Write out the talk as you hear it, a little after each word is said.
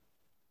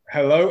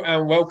Hello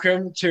and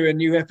welcome to a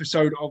new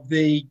episode of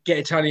the Get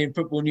Italian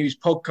Football News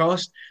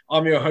podcast.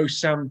 I'm your host,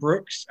 Sam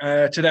Brooks.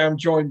 Today I'm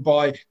joined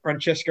by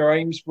Francesco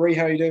Amesbury.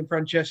 How are you doing,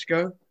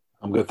 Francesco?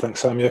 I'm good,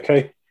 thanks, Sam. You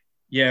okay?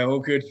 Yeah, all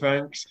good,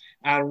 thanks.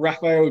 And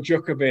Raphael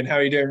Jukabin. How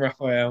are you doing,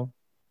 Raphael?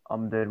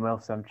 I'm doing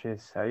well, Sam.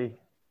 Cheers. How are you?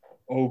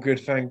 All good,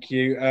 thank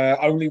you.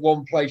 Only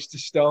one place to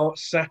start.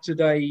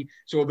 Saturday,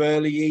 sort of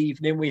early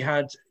evening, we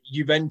had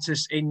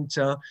Juventus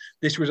Inter.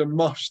 This was a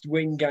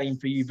must-win game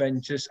for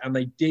Juventus, and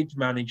they did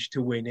manage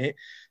to win it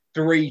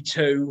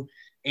 3-2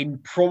 in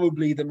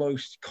probably the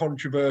most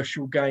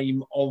controversial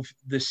game of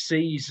the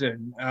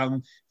season.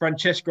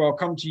 Francesco, I'll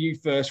come to you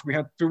first. We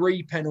had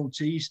 3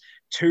 penalties,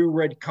 2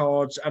 red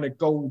cards, and a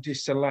goal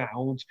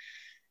disallowed.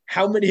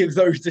 How many of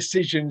those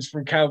decisions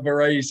from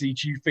Calvarese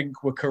do you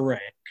think were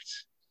correct?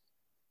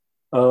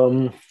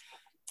 I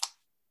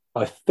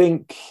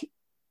think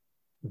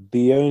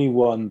the only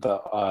one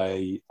that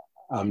I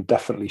am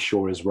definitely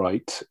sure is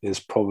right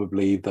is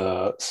probably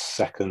the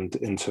second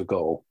Inter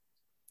goal.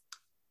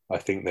 I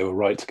think they were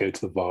right to go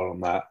to the VAR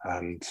on that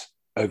and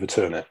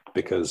overturn it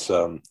because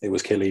it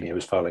was Chiellini who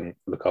was fouling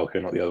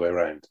Lukaku, not the other way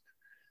around.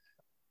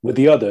 With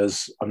the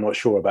others, I'm not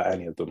sure about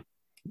any of them.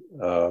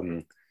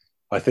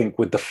 I think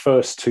with the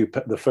first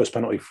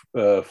penalty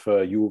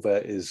for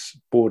Juve is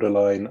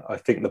borderline. I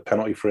think the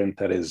penalty for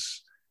Inter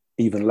is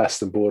even less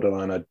than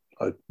borderline. I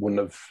wouldn't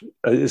have,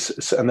 and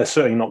there's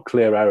certainly not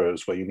clear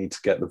errors where you need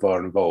to get the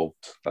VAR involved.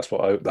 That's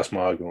my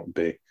argument would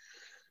be.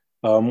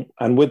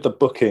 And with the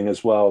booking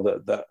as well,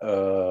 what's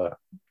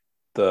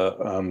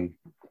the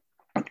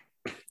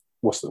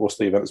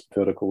Juventus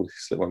midfielder called? He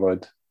slipped my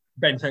mind.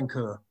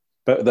 Bentancur.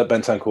 But that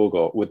Bentancur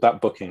got with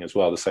that booking as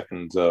well. The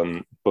second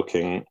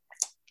booking.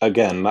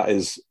 Again, that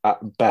is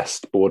at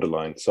best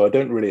borderline. So I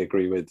don't really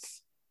agree with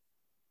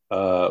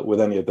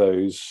any of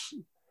those.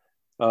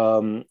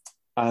 And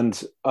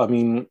I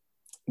mean,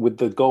 with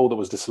the goal that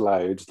was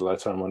disallowed, the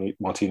Lautaro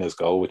Martinez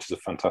goal, which is a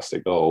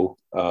fantastic goal,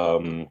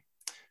 I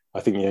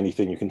think the only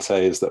thing you can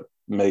say is that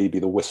maybe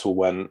the whistle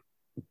went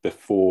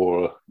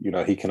before,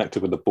 he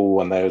connected with the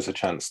ball, and there is a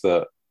chance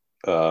that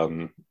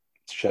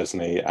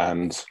Szczesny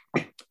and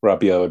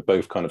Rabiot had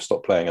both kind of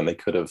stopped playing, and they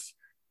could have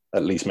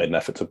at least made an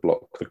effort to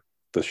block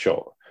the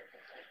shot.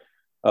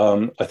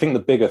 I think the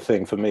bigger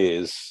thing for me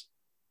is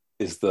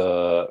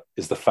the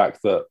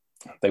fact that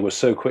they were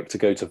so quick to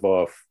go to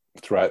VAR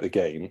throughout the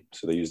game.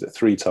 So they used it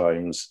 3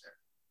 times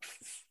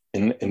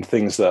in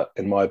things that,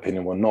 in my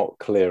opinion, were not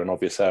clear and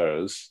obvious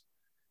errors.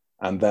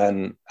 And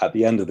then at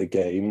the end of the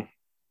game,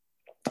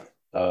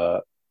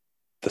 the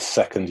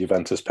second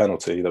Juventus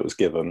penalty that was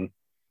given,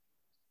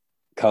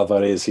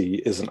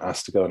 Calvaresi isn't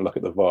asked to go and look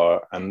at the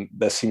VAR, and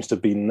there seems to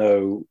be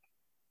no,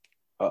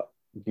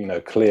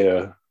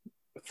 clear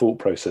thought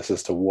process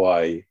as to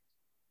why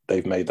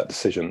they've made that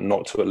decision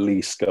not to at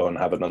least go and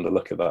have another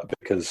look at that,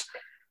 because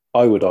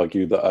I would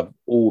argue that of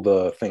all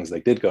the things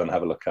they did go and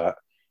have a look at,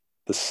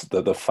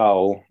 the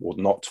foul or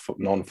not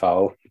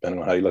non-foul,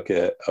 depending on how you look at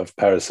it, of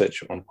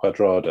Perisic on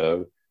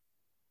Cuadrado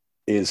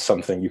is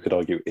something you could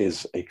argue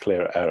is a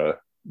clear error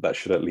that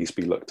should at least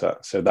be looked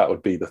at. So that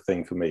would be the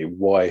thing for me.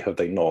 Why have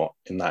they not,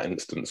 in that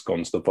instance,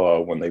 gone to the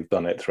VAR when they've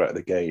done it throughout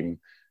the game,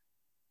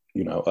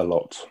 a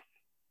lot?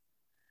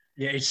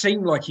 Yeah, it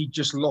seemed like he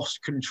just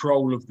lost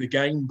control of the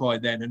game by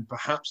then, and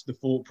perhaps the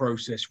thought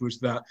process was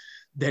that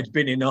there'd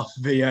been enough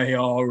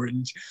VAR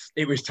and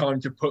it was time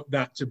to put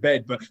that to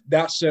bed. But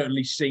that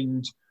certainly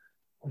seemed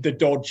the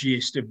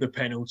dodgiest of the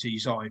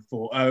penalties, I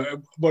thought.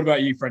 What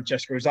about you,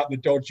 Francesco? Is that the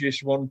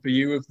dodgiest one for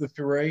you of the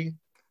 3?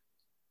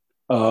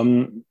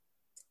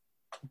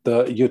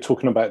 You're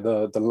talking about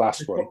the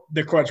last one,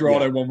 the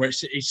Cuadrado one, where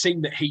it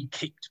seemed that he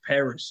kicked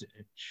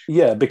Perisic.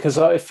 Yeah, because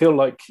I feel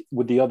like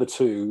with the other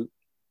 2.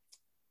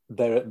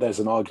 There's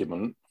an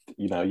argument,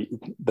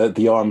 that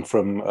the arm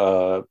from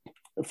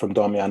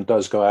Darmian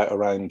does go out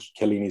around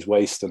Chiellini's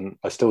waist, and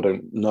I still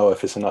don't know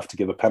if it's enough to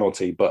give a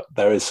penalty, but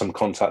there is some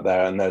contact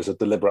there, and there's a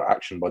deliberate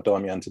action by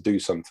Darmian to do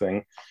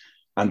something.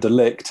 And De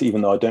Ligt,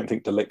 even though I don't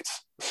think De Ligt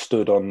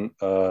stood on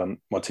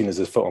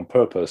Martinez's foot on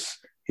purpose,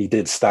 he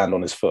did stand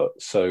on his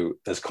foot. So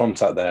there's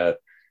contact there,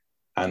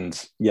 and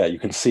yeah, you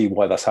can see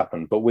why that's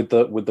happened. But with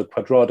the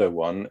Cuadrado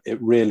one,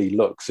 it really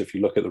looks, if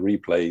you look at the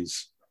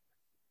replays,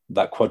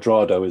 that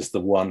Cuadrado is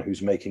the one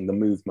who's making the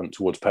movement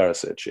towards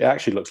Perisic. It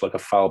actually looks like a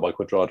foul by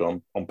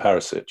Cuadrado on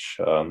Perisic.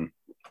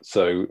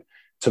 So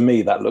to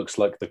me, that looks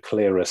like the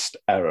clearest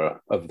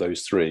error of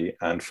those 3.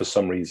 And for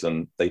some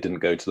reason, they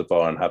didn't go to the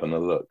VAR and have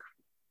another look.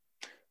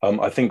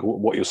 I think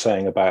what you're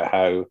saying about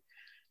how,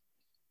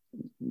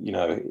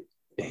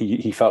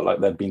 he felt like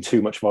there'd been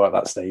too much VAR at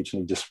that stage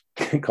and he just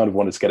kind of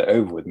wanted to get it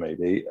over with,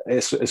 maybe.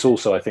 It's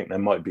also, I think there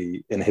might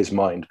be in his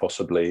mind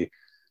possibly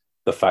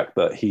the fact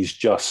that he's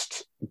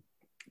just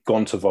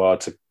gone to VAR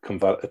to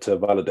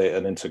validate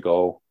an Inter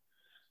goal.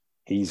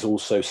 He's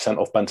also sent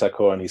off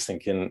Bentancur, and he's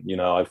thinking,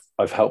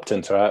 I've helped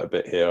Inter out a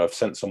bit here. I've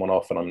sent someone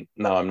off, and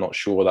I'm not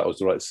sure that was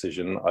the right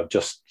decision. I've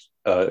just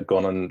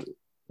gone and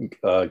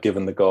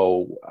given the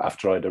goal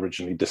after I'd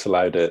originally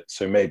disallowed it.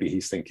 So maybe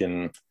he's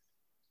thinking,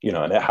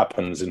 and it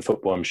happens in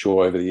football, I'm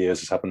sure over the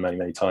years, it's happened many,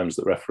 many times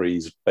that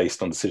referees,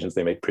 based on decisions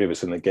they made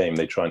previous in the game,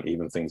 they try and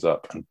even things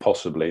up. And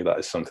possibly that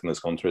is something that's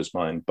gone through his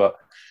mind. But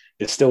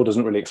it still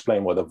doesn't really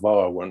explain why the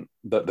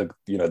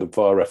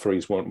VAR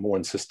referees weren't more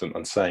insistent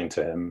on saying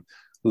to him,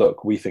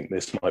 look, we think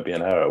this might be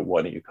an error.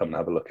 Why don't you come and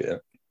have a look at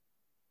it?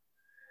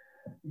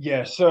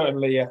 Yeah,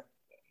 certainly a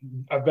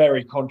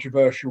very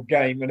controversial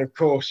game. And of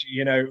course,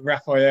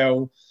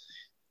 Raphael,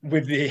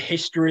 with the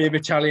history of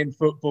Italian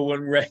football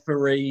and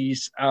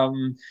referees,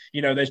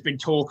 there's been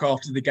talk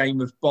after the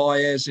game of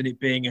bias and it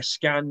being a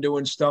scandal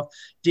and stuff.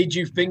 Did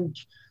you think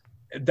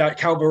that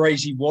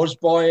Calvaresi was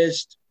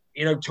biased,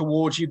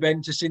 towards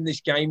Juventus in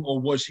this game, or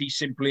was he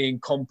simply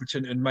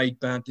incompetent and made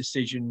bad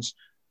decisions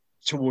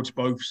towards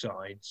both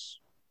sides?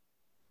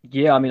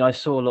 Yeah, I mean, I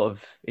saw a lot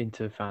of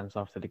Inter fans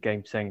after the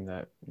game saying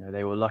that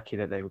they were lucky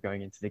that they were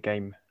going into the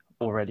game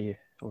already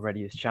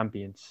as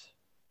champions,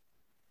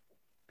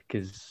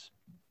 because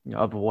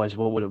otherwise,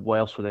 what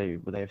else would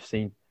they have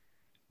seen?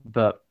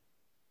 But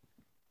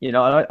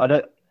I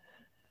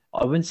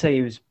wouldn't say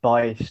he was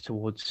biased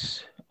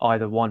towards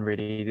either one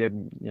really.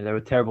 There were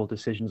terrible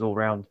decisions all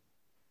round.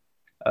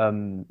 I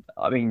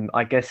mean,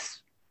 I guess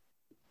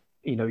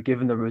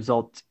given the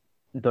result,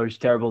 those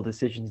terrible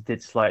decisions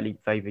did slightly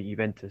favour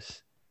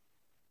Juventus.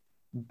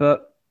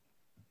 But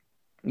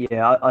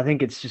yeah, I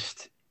think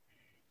it's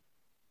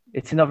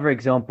another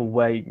example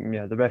where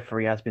the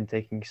referee has been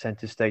taking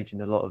centre stage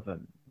in a lot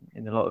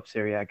of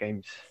Serie A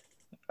games,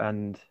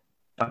 and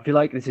I feel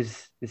like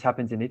this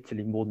happens in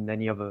Italy more than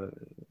any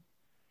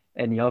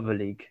other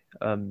league.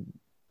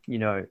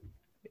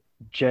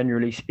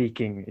 Generally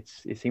speaking,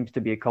 it seems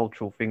to be a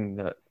cultural thing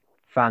that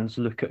fans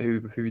look at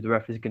who the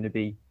ref is going to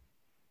be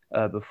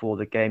before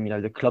the game.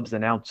 The clubs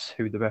announce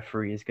who the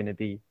referee is going to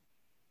be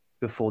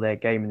before their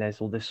game, and there's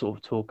all this sort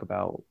of talk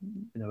about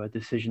a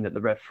decision that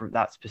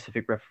that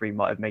specific referee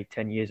might have made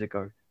 10 years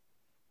ago,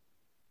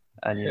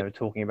 and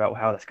talking about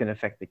how that's going to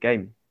affect the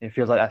game. It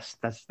feels like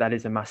that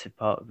is a massive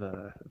part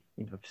of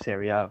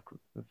Serie A,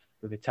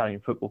 of Italian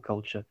football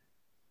culture,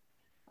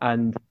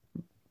 and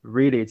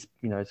really it's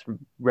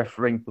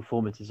refereeing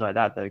performances like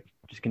that are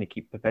just going to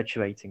keep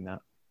perpetuating that.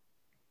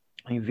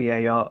 I think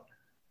VAR,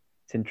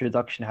 its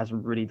introduction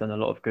hasn't really done a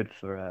lot of good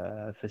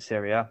for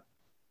Serie A.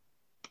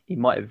 He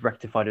might have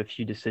rectified a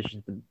few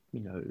decisions that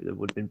that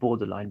would have been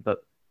borderline,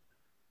 but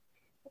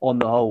on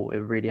the whole, it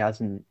really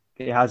hasn't.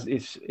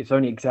 It's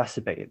only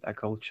exacerbated that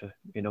culture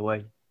in a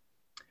way.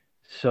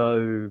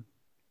 So,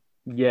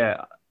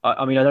 yeah,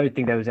 I mean, I don't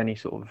think there was any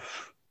sort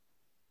of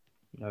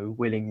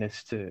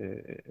willingness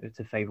to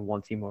favour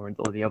one team or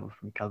the other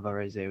from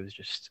Calvaresi. It was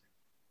just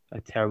a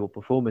terrible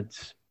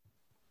performance,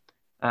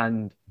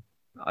 and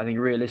I think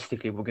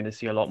realistically, we're going to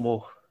see a lot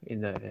more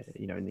in the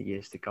in the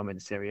years to come in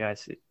Serie A,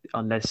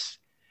 unless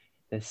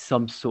there's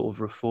some sort of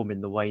reform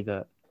in the way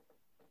that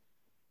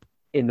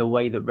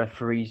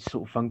referees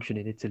sort of function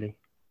in Italy.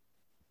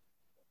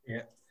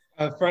 Yeah.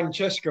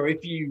 Francesco,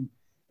 if you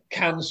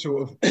can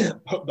sort of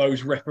put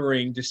those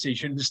refereeing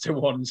decisions to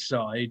one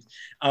side,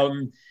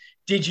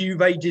 did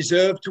Juve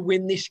deserve to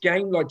win this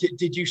game? Like,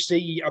 did you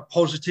see a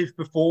positive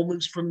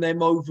performance from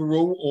them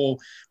overall,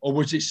 or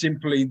was it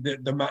simply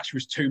that the match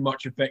was too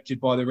much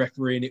affected by the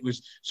referee and it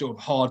was sort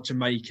of hard to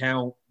make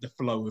out the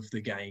flow of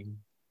the game?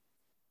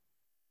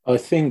 I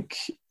think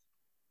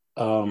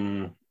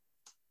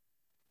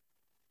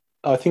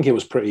it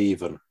was pretty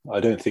even. I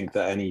don't think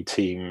that any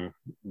team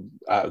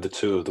out of the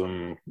two of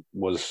them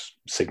was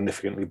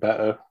significantly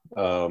better.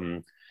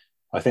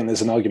 I think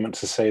there's an argument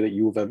to say that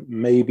Juve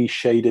maybe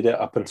shaded it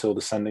up until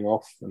the sending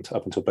off,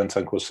 up until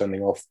Bentancur's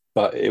sending off,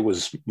 but it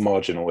was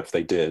marginal if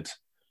they did.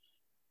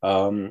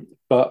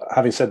 But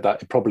having said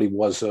that, it probably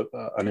was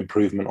an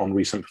improvement on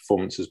recent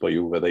performances by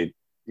Juve.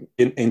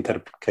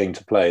 Inter came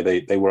to play.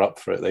 They were up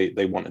for it.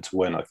 They wanted to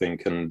win, I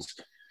think, and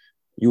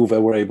Juve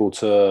were able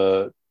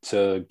to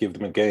give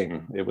them a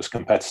game. It was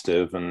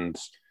competitive, and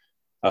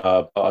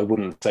but I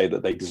wouldn't say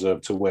that they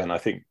deserved to win. I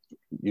think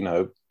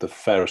the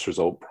fairest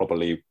result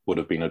probably would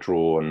have been a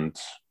draw, and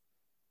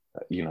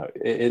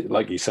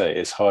like you say,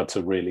 it's hard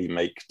to really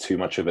make too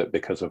much of it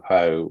because of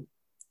how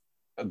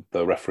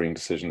the refereeing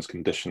decisions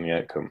condition the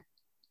outcome.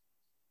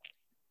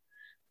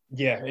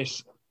 Yeah,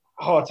 it's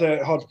hard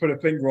to put a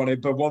finger on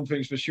it, but one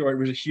thing's for sure, it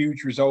was a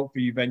huge result for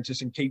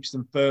Juventus and keeps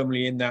them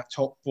firmly in that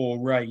top four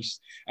race.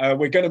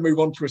 We're going to move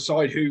on to a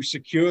side who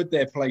secured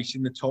their place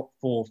in the top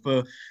four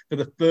for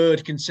the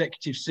third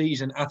consecutive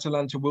season.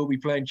 Atalanta will be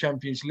playing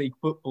Champions League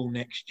football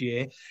next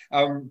year.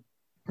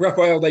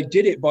 Raphael, they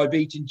did it by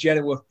beating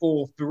Genoa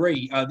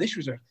 4-3. This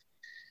was a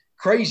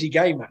crazy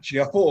game,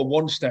 actually. I thought at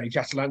one stage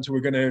Atalanta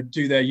were going to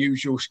do their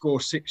usual score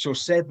 6 or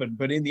 7,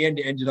 but in the end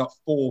it ended up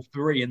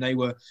 4-3, and they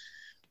were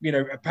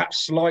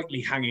perhaps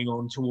slightly hanging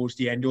on towards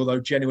the end,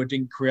 although Genoa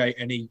didn't create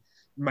any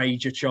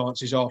major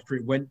chances after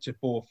it went to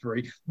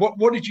 4-3.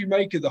 What did you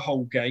make of the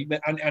whole game,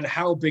 and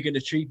how big an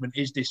achievement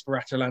is this for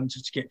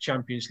Atalanta to get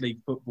Champions League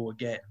football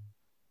again?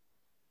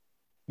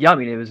 Yeah, I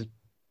mean, it was a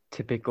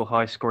typical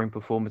high-scoring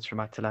performance from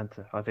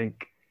Atalanta. I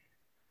think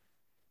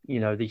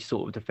these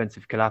sort of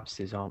defensive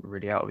collapses aren't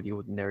really out of the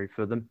ordinary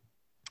for them.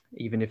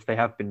 Even if they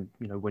have been,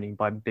 winning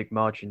by big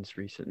margins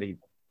recently,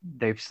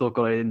 they've still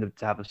got it in them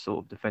to have a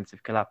sort of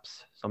defensive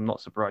collapse. So I'm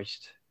not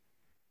surprised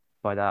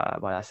by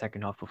that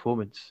second half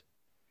performance.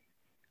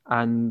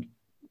 And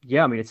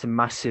yeah, I mean, it's a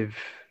massive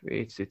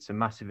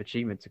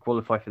achievement to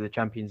qualify for the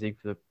Champions League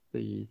for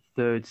the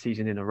third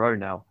season in a row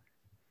now.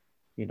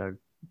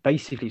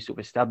 Basically sort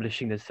of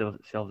establishing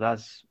themselves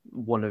as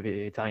one of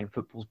Italian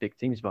football's big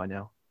teams by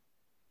now.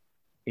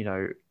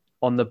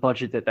 On the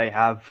budget that they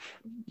have,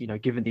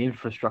 given the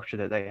infrastructure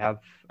that they have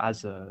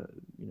as a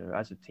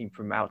team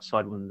from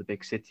outside one of the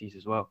big cities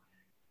as well.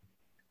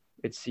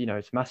 It's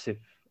massive.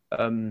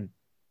 I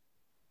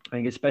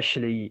think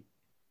especially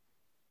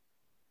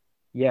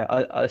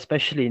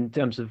in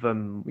terms of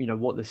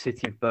what the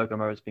city of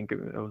Bergamo has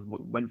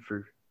went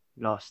through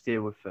last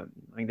year with I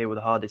think they were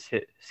the hardest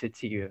hit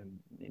city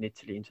in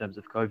Italy in terms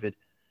of COVID.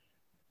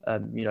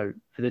 For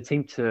the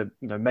team to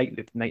make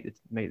the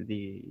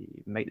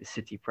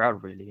city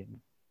proud really, and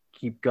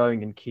keep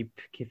going and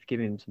keep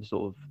giving them some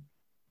sort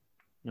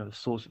of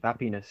source of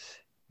happiness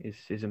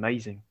is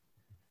amazing.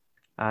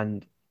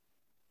 And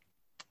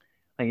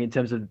I think in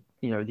terms of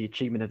the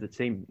achievement of the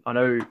team, I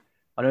know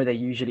they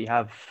usually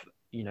have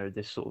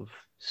this sort of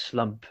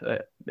slump,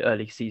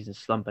 early season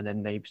slump, and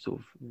then they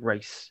sort of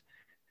race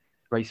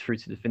through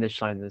to the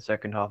finish line in the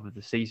second half of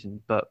the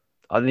season. But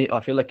I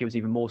feel like it was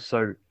even more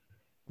so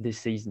this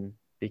season,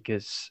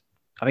 because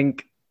I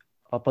think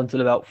up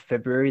until about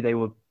February they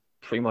were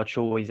pretty much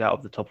always out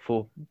of the top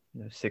four,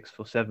 6th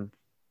or 7th,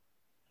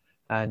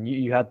 and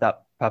you had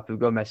that Papu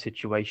Gomez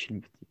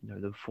situation,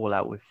 the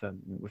fallout with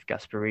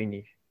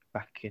Gasperini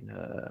back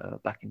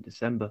in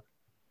December,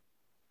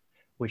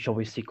 which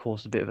obviously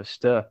caused a bit of a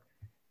stir,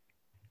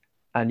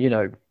 and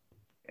it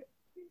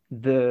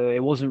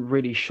wasn't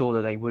really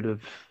sure that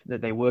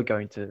they were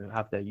going to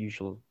have their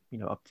usual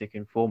uptick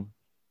in form.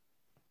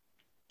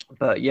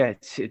 But yeah,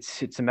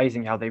 it's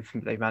amazing how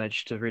they've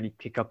managed to really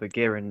kick up a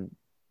gear and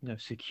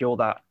secure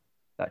that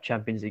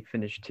Champions League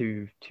finish.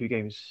 Two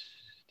games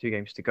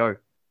to go,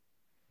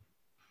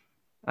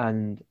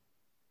 and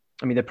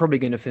I mean they're probably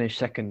going to finish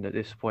second at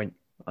this point,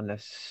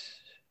 unless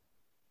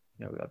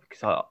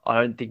because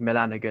I don't think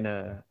Milan are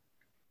gonna.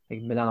 I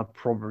think Milan are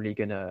probably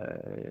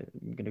gonna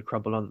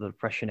crumble under the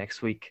pressure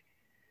next week.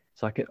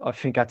 So I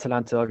think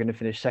Atalanta are going to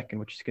finish second,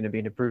 which is going to be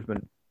an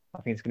improvement.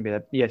 I think it's going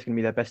to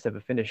be their best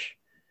ever finish.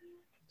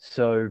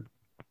 So,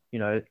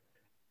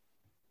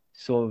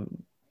 so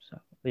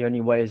the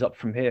only way is up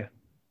from here.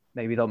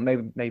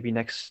 Maybe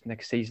next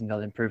season they'll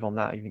improve on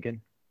that even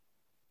again.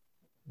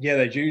 Yeah,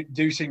 they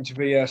do seem to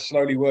be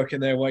slowly working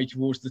their way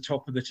towards the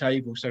top of the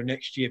table. So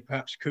next year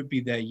perhaps could be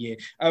their year.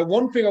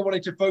 One thing I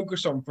wanted to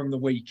focus on from the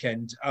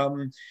weekend,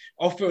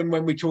 often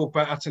when we talk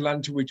about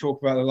Atalanta, we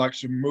talk about the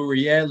likes of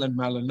Muriel and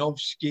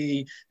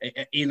Malinovsky,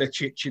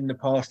 Ilicic in the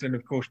past, and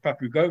of course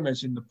Papu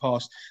Gomez in the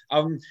past.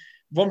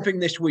 One thing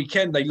this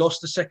weekend, they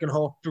lost the second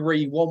half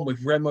 3-1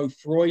 with Remo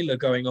Freuler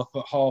going off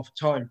at half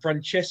time.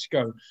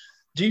 Francesco,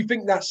 do you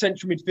think that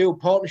central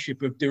midfield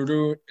partnership of De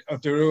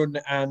Roon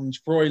and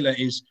Freuler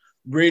is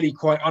really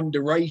quite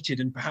underrated,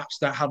 and perhaps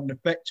that had an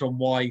effect on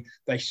why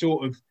they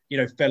sort of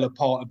fell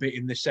apart a bit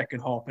in the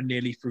second half and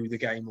nearly threw the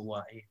game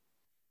away?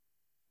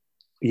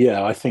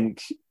 Yeah, I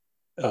think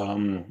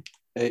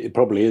it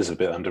probably is a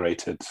bit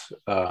underrated,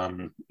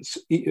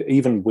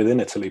 even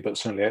within Italy, but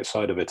certainly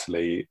outside of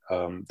Italy.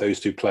 Those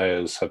two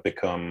players have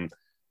become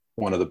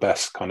one of the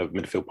best kind of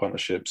midfield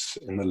partnerships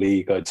in the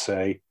league, I'd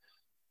say.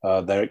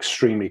 They're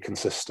extremely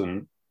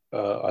consistent.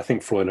 I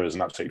think Freuler is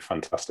an absolutely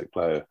fantastic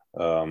player.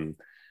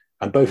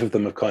 And both of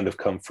them have kind of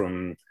come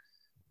from,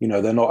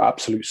 they're not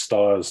absolute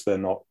stars. They're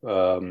not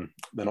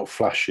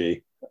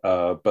flashy,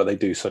 but they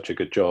do such a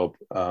good job.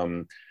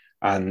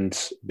 And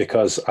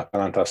because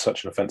Atalanta is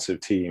such an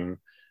offensive team,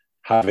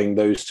 having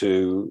those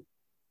two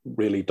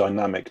really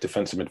dynamic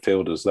defensive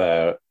midfielders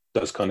there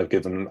does kind of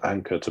give them an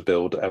anchor to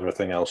build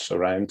everything else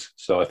around.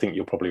 So I think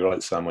you're probably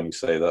right, Sam, when you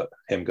say that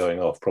him going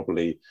off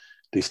probably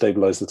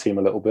destabilised the team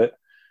a little bit.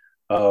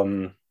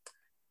 I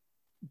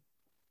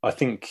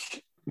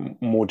think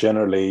more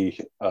generally,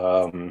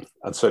 and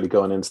certainly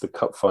going into the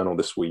cup final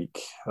this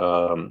week,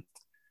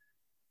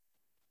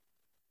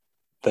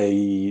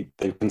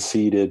 they've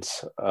conceded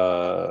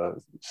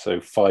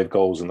 5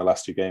 goals in the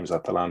last 2 games.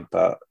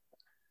 Atalanta.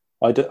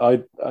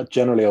 I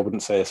generally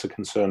wouldn't say it's a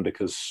concern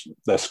because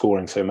they're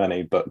scoring so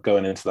many, but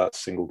going into that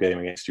single game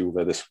against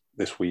Juve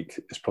this week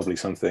is probably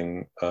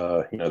something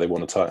they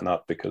want to tighten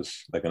up,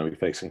 because they're going to be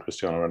facing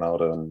Cristiano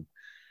Ronaldo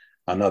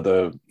and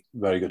other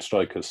very good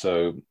strikers.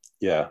 So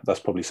yeah, that's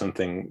probably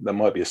something that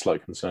might be a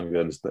slight concern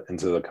going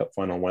into the cup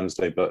final on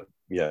Wednesday. But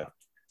yeah,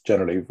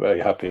 generally very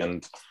happy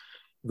with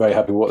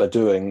what they're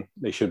doing.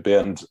 They should be,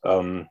 and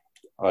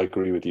I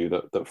agree with you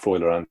that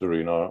Freuler and De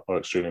Roon are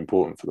extremely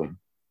important for them.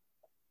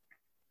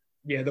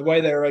 Yeah, the way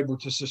they were able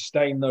to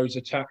sustain those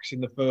attacks in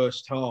the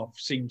first half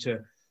seemed to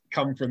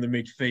come from the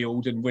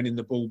midfield and winning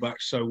the ball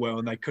back so well,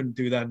 and they couldn't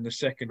do that in the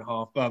second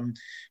half.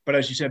 But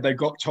as you said, they've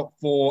got top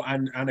four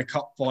and a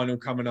cup final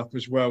coming up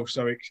as well,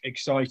 so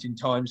exciting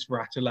times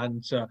for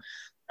Atalanta.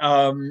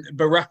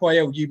 But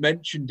Raphael, you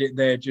mentioned it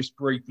there just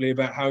briefly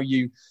about how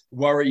you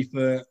worry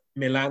for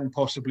Milan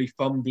possibly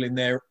fumbling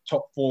their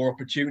top four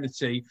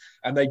opportunity,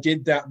 and they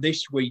did that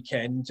this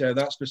weekend.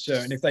 That's for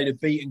certain. If they'd have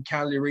beaten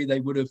Cagliari, they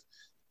would have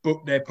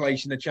booked their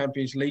place in the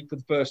Champions League for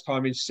the first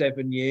time in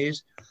 7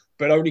 years,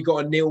 but only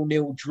got a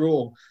 0-0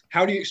 draw.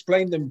 How do you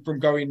explain them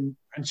from going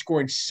and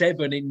scoring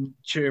 7 in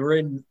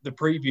Turin the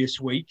previous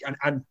week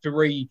and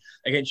 3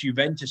 against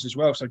Juventus as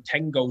well, so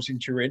 10 goals in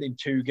Turin in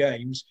 2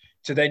 games,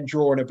 to then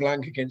drawing a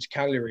blank against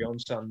Cagliari on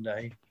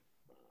Sunday?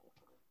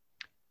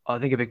 I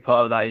think a big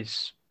part of that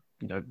is,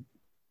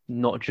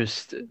 not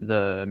just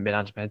the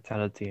Milan's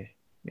mentality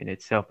in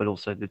itself, but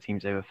also the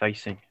teams they were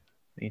facing.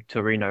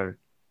 Torino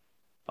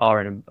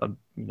are in a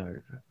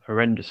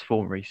horrendous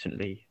form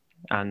recently,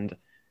 and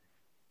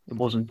it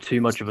wasn't too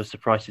much of a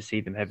surprise to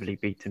see them heavily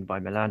beaten by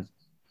Milan.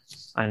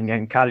 And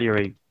again,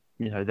 Cagliari,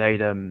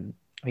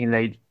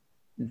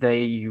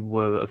 they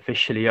were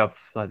officially up,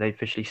 they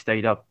officially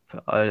stayed up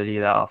early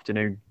that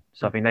afternoon.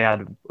 So I think they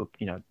had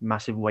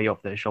massive weight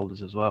off their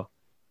shoulders as well.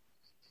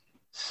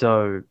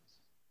 So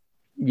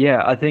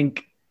yeah, I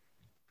think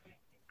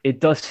it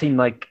does seem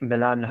like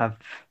Milan have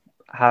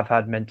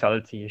had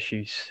mentality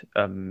issues,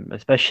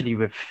 especially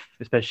with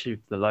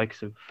the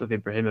likes of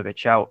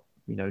Ibrahimovic out.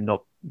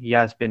 He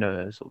has been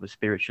a sort of a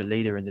spiritual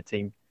leader in the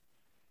team,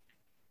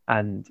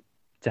 and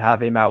to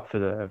have him out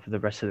for the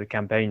rest of the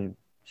campaign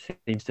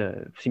seems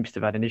to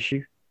have had an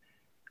issue.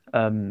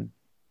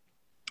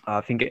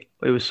 I think it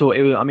was sort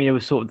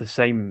of the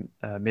same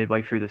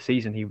midway through the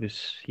season. He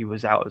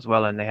was out as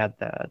well, and they had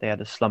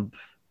a slump,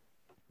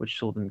 which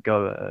saw them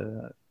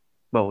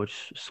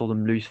which saw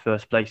them lose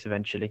first place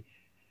eventually.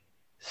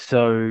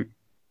 So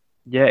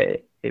yeah,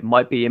 it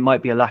might be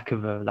a lack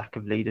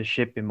of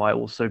leadership. It might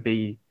also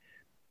be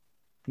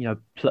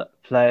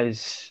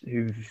players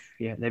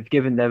they've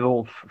given their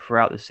all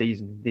throughout the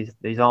season.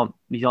 These aren't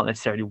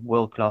necessarily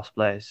world-class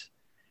players.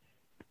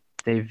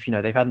 They've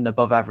had an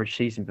above-average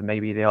season, but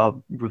maybe they are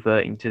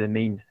reverting to the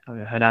mean.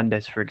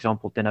 Hernandez, for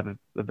example, didn't have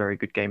a very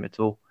good game at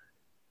all,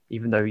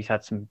 even though he's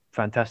had some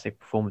fantastic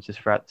performances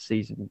throughout the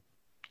season.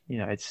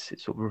 It's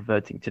sort of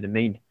reverting to the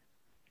mean.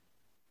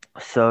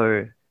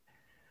 So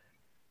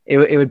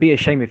it would be a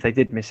shame if they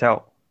did miss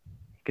out,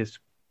 because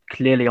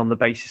clearly on the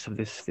basis of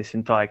this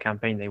entire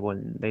campaign, they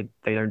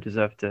don't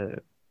deserve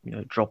to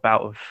drop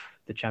out of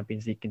the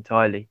Champions League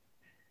entirely.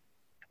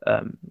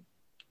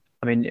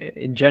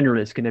 In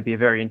general, it's going to be a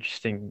very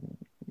interesting,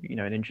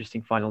 an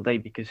interesting final day,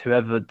 because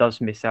whoever does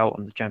miss out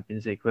on the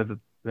Champions League, whoever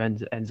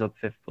ends up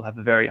fifth, will have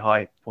a very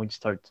high points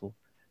total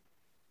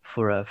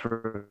for a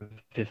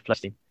fifth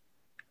place team.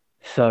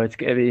 So it's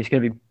going to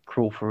be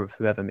cruel for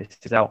whoever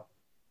misses out,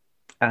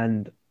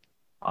 and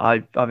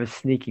I have a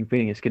sneaking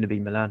feeling it's going to be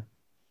Milan.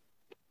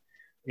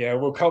 Yeah,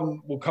 we'll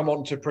come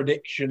on to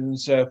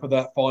predictions for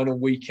that final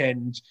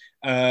weekend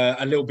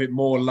a little bit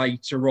more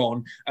later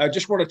on.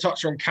 Just want to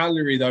touch on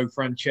Cagliari though,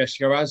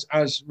 Francesco.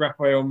 As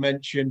Raphael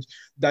mentioned,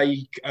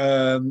 they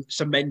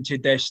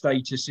cemented their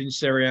status in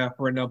Serie A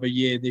for another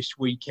year this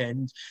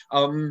weekend.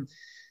 Can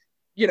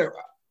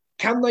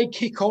they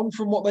kick on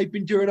from what they've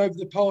been doing over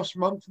the past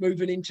month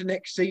moving into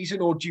next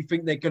season, or do you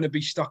think they're going to be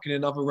stuck in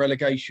another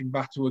relegation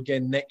battle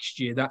again next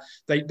year? That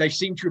they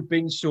seem to have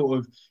been sort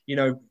of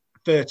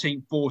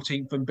 13th,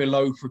 14th and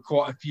below for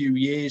quite a few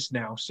years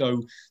now.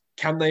 So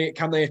can they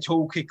at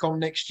all kick on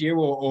next year,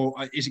 or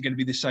is it going to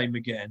be the same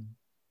again?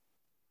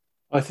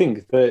 I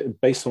think that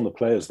based on the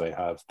players they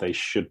have, they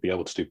should be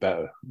able to do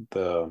better.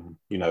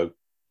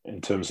 In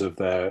terms of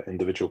their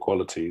individual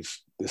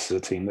qualities, this is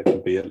a team that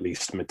can be at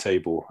least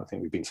mid-table. I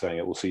think we've been saying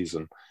it all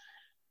season.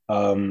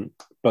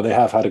 But they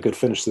have had a good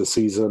finish to the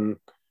season.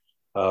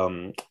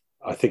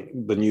 I think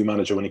the new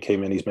manager, when he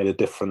came in, he's made a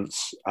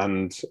difference,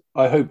 and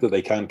I hope that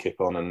they can kick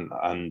on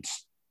and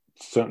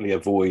certainly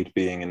avoid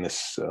being in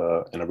this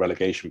in a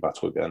relegation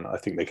battle again. I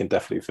think they can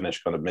definitely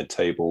finish kind of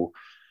mid-table.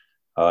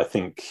 I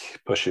think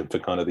pushing for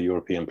kind of the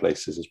European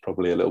places is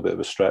probably a little bit of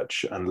a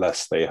stretch,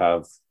 unless they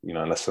have,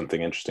 unless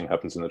something interesting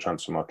happens in the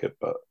transfer market.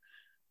 But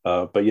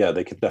yeah,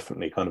 they could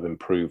definitely kind of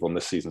improve on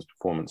this season's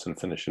performance and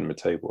finish in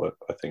mid-table,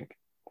 I think.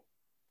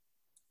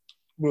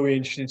 Will be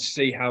interesting to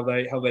see how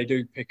they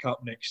do pick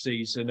up next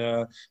season,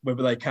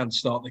 whether they can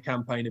start the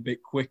campaign a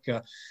bit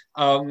quicker.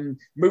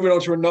 Moving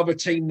on to another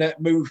team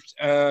that moved,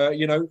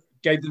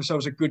 gave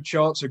themselves a good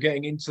chance of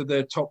getting into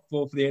the top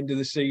four for the end of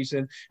the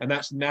season, and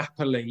that's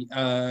Napoli.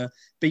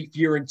 Beat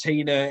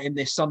Fiorentina in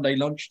this Sunday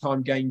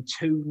lunchtime game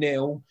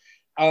 2-0.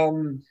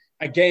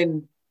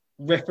 Again,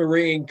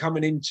 refereeing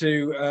coming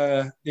into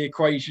the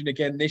equation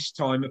again this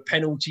time, a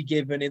penalty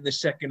given in the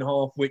second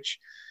half, which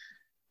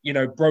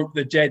broke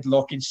the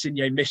deadlock.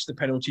 Insigne missed the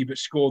penalty but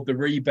scored the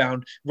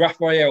rebound.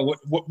 Raphael,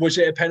 was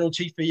it a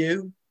penalty for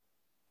you?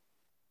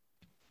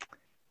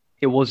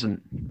 It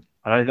wasn't.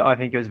 I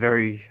think it was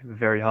very,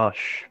 very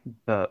harsh.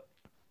 But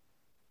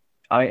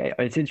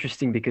it's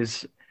interesting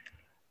because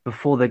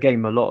before the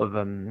game, a lot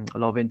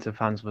of Inter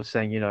fans were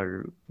saying,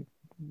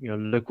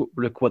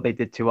 look what they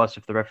did to us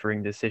with the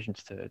refereeing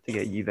decisions to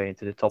get Juve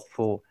into the top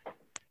four.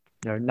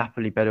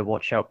 Napoli better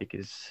watch out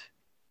because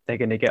they're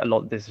going to get a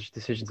lot of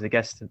decisions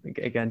against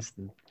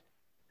them.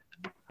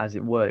 As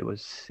it were, it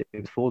was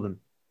for them.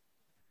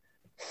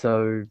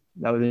 So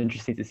that was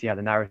interesting to see how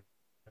the narrative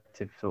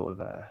sort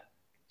of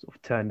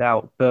turned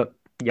out. But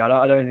yeah,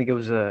 I don't think it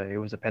was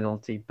a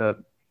penalty. But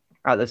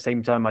at the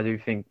same time, I do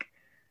think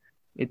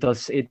it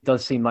does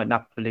seem like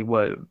Napoli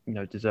were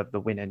deserved the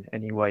win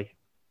anyway.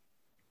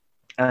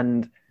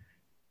 And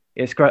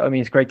it's great. I mean,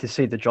 it's great to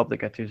see the job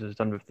that Gattuso has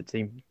done with the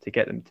team to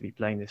get them to be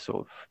playing this sort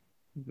of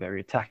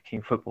very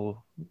attacking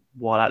football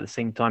while at the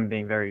same time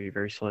being very,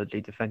 very solidly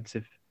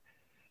defensive.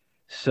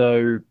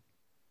 So,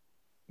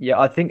 yeah,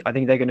 I think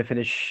they're going to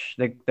finish.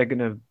 They're going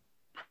to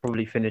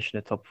probably finish in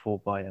the top four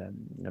by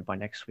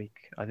next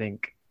week. I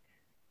think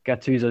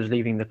Gattuso's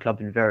leaving the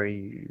club in a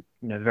very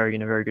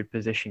good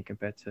position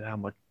compared to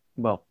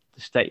the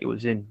state it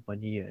was in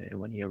when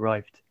he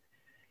arrived,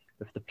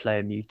 with the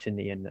player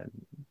mutiny, and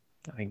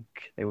I think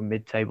they were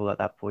mid-table at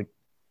that point.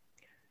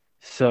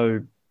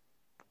 So,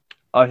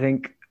 I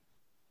think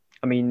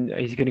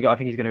he's going to go. I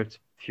think he's going to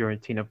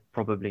Fiorentina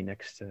probably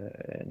next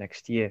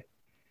year.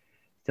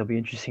 It'll be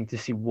interesting to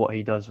see what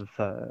he does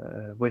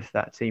with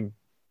that team.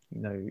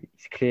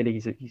 He's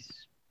clearly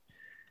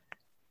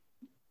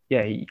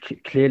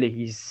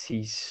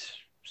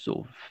sort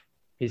of,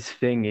 his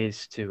thing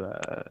is to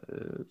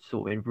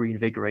sort of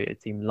reinvigorate a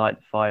team, light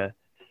the fire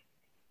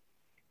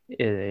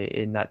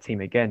in that team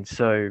again.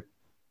 So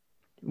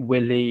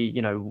will he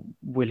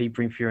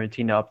bring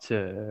Fiorentina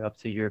up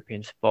to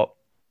European spot?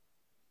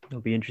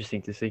 It'll be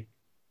interesting to see.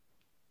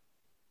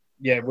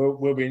 Yeah,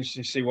 we'll be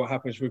interested to see what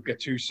happens with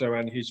Gattuso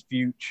and his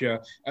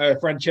future.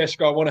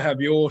 Francesco, I want to have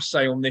your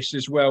say on this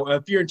as well.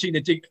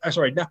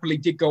 Napoli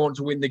did go on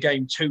to win the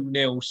game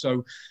 2-0,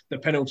 so the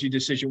penalty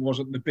decision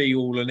wasn't the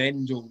be-all and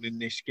end-all in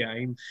this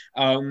game.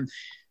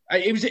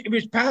 It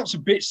was perhaps a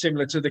bit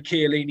similar to the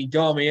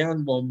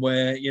Chiellini-Darmian one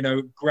where,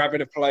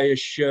 grabbing a player's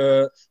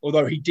shirt,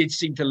 although he did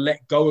seem to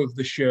let go of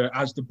the shirt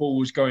as the ball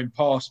was going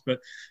past. But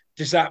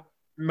does that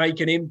make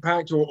an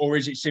impact, or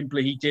is it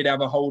simply he did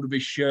have a hold of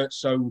his shirt,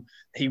 so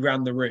he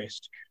ran the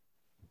risk?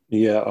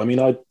 Yeah,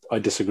 I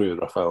disagree with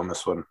Rafael on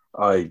this one.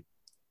 I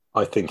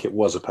think it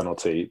was a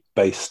penalty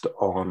based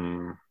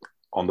on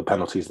the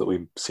penalties that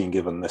we've seen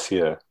given this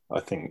year. I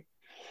think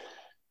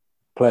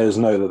players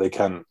know that they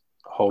can't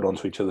hold on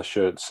to each other's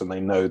shirts, and they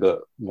know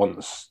that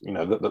once,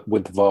 that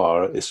with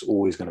VAR, it's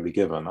always going to be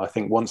given. I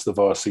think once the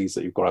VAR sees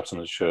that you've grabbed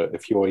someone's shirt,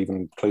 if you're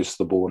even close to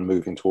the ball and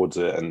moving towards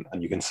it, and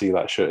you can see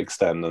that shirt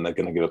extend, then they're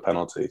going to give a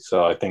penalty.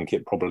 So I think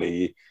it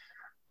probably,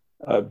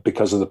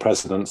 because of the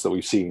precedents that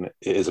we've seen,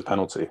 it is a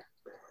penalty.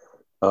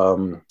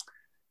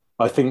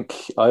 I think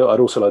I'd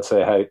also like to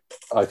say,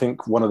 I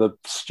think one of the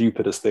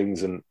stupidest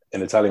things in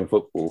Italian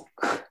football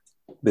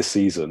this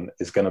season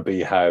is going to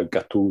be how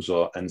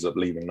Gattuso ends up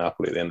leaving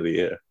Napoli at the end of the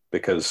year,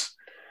 because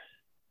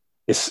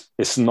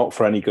it's not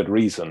for any good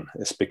reason.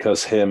 It's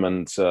because him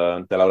and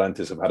De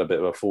Laurentiis have had a bit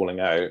of a falling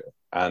out,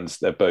 and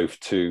they're both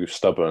too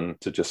stubborn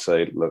to just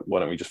say, look, why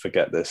don't we just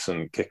forget this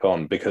and kick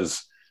on?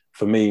 Because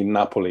for me,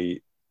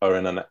 Napoli are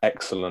in an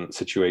excellent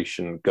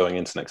situation going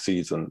into next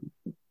season,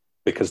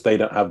 because they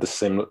don't have the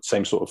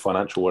same sort of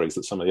financial worries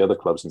that some of the other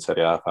clubs in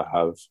Serie A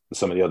have, and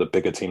some of the other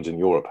bigger teams in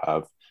Europe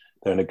have.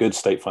 They're in a good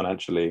state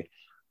financially.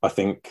 I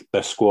think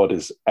their squad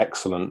is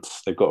excellent.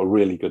 They've got a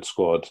really good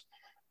squad.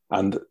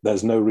 And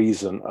there's no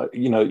reason,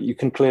 you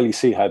can clearly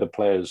see how the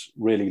players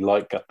really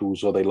like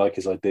Gattuso. They like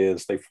his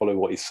ideas. They follow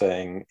what he's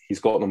saying.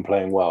 He's got them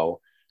playing well.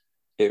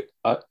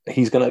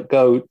 He's going to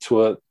go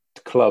to a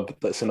club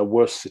that's in a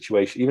worse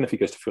situation. Even if he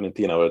goes to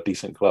Fiorentina, or a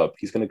decent club,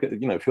 he's going to get,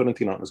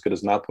 Fiorentina aren't as good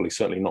as Napoli,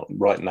 certainly not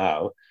right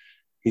now.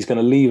 He's going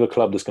to leave a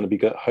club that's going to be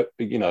good,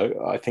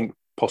 I think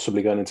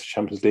possibly going into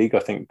Champions League. I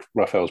think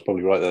Rafael's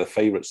probably right. They're the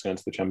favourites to go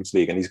into the Champions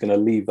League, and he's going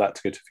to leave that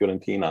to go to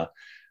Fiorentina.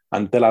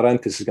 And De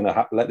Laurentiis is going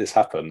to let this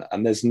happen.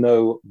 And there's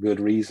no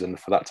good reason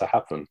for that to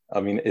happen.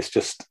 It's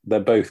just, they're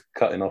both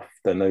cutting off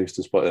their nose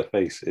to spite their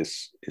face.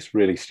 It's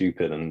really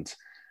stupid. And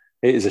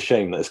it is a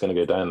shame that it's going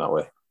to go down that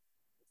way.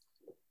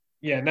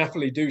 Yeah,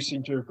 Napoli do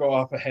seem to have got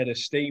up ahead of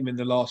steam in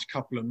the last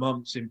couple of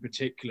months in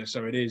particular.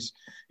 So it is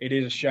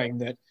a shame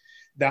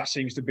that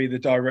seems to be the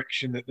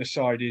direction that the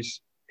side is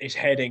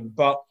heading.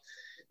 But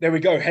there we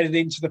go. Headed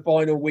into the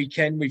final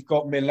weekend, we've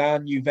got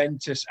Milan,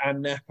 Juventus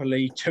and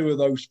Napoli. 2 of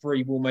those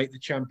 3 will make the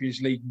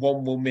Champions League.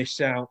 1 will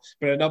miss out.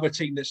 But another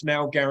team that's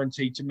now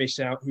guaranteed to miss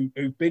out,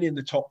 who've been in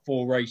the top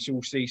 4 race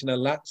all season, are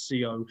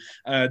Lazio.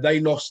 They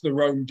lost the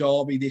Rome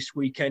derby this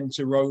weekend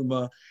to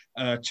Roma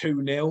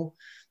 2-0.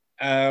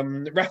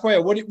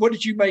 Rafael, what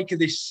did you make of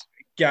this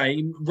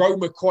game?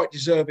 Roma quite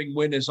deserving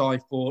winners, I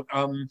thought.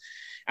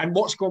 And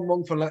what's gone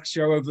wrong for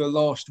Lazio over the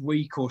last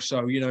week or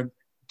so?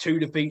 2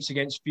 defeats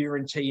against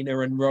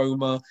Fiorentina and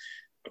Roma,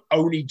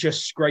 only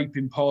just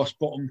scraping past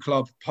bottom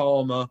club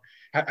Parma.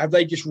 Have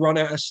they just run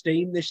out of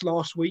steam this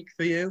last week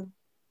for you?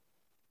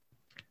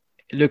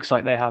 It looks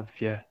like they have,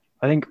 yeah.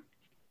 I think,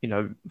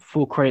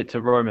 full credit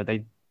to Roma.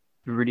 They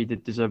really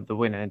did deserve the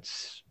win. And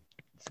it's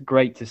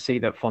great to see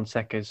that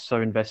Fonseca is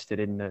so invested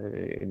in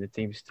the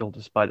team still,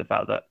 despite the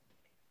fact that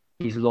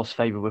he's lost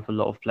favour with a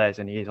lot of players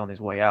and he is on his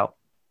way out.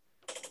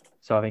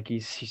 So I think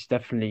he's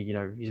definitely,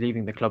 he's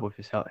leaving the club with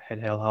his head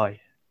held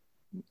high,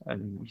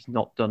 and he's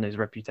not done his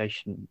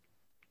reputation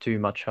too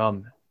much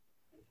harm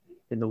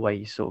in the way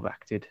he sort of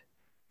acted.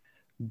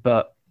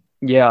 But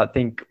yeah, I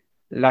think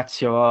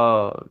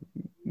Lazio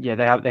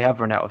they have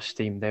run out of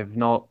steam. They've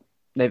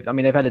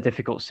had a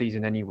difficult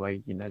season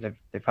anyway.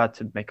 They've had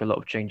to make a lot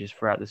of changes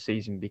throughout the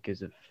season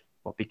because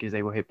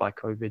they were hit by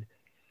COVID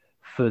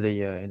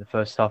in the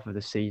first half of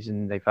the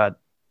season. They've had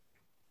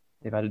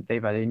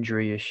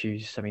injury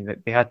issues. I mean,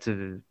 they had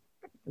to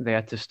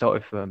start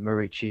with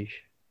Murici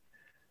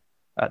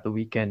at the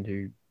weekend,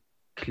 who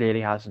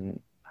clearly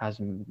hasn't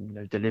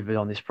delivered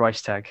on this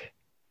price tag,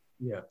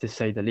 to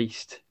say the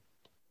least.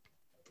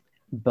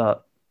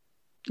 But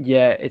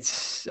yeah,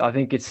 I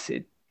think it's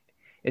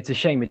a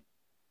shame.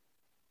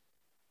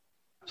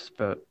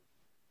 But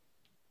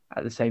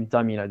at the same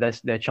time,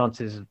 their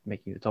chances of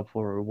making the top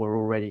four were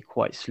already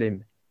quite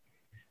slim.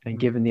 And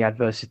given the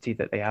adversity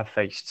that they have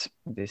faced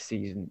this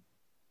season,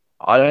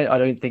 I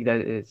don't think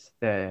that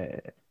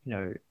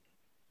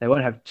they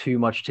won't have too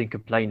much to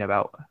complain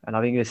about. And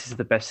I think this is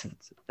the best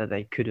that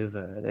they could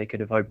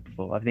have hoped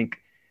for. I think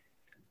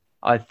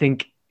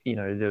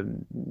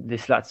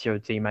this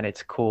Lazio team and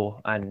its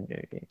core, and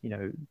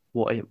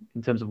what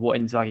in terms of what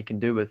Inzaghi can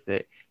do with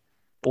it,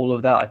 all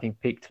of that I think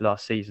peaked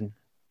last season.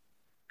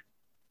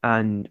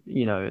 And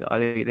I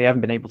think they haven't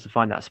been able to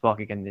find that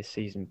spark again this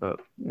season, but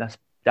that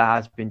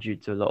has been due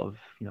to a lot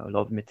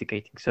of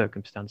mitigating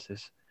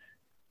circumstances.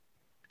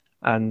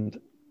 And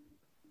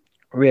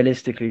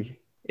realistically,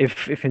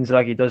 if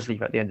Inzaghi does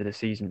leave at the end of the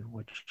season,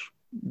 which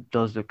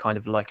does look kind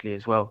of likely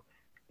as well,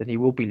 then he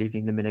will be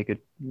leaving them in a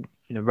good,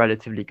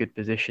 relatively good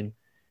position.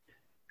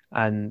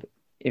 And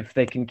if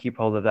they can keep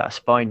hold of that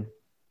spine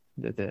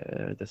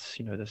that's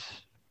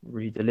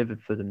really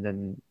delivered for them,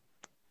 then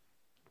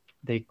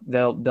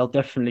they'll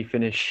definitely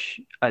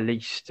finish at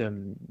least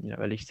in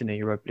a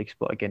Europa League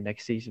spot again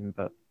next season.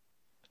 But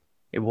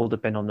it will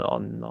depend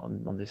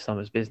on this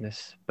summer's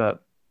business.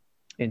 But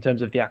in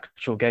terms of the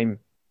actual game,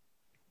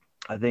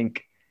 I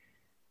think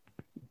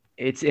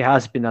it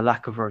has been a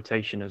lack of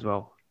rotation as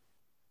well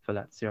for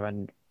Lazio,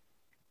 and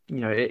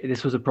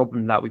this was a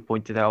problem that we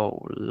pointed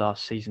out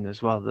last season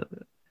as well, that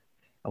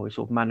it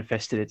sort of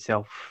manifested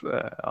itself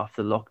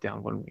after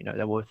lockdown, when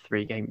there were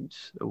 3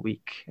 games a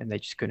week and they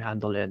just couldn't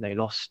handle it, and they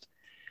lost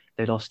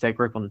their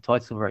grip on the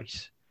title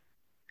race.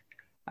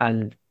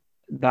 And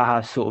that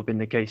has sort of been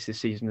the case this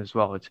season as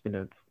well. It's been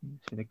a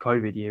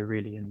COVID year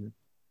really, and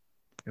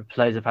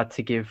players have had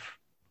to give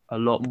a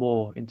lot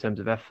more in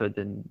terms of effort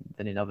than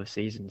in other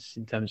seasons,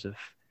 in terms of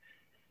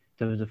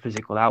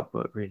physical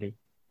output really.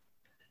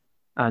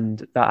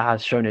 And that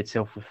has shown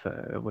itself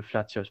with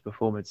Lazio's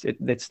performance.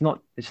 It's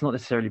not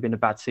necessarily been a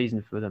bad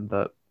season for them,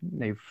 but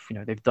they've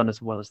done as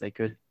well as they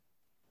could.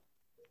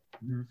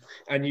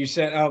 And you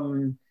said,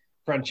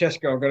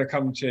 Francesco, I'm going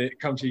to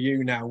come to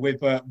you now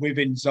with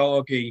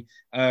Inzaghi.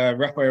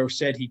 Raphael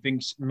said he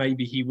thinks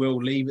maybe he will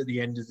leave at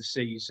the end of the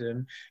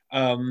season.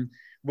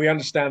 We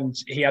understand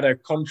he had a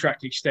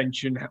contract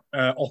extension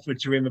offered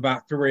to him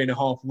about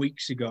 3.5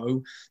 weeks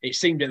ago. It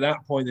seemed at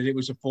that point that it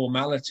was a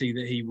formality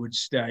that he would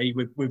stay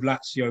with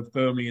Lazio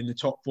firmly in the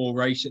top 4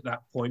 race at that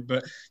point.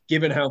 But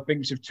given how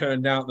things have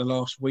turned out the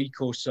last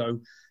week or so,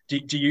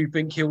 do you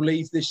think he'll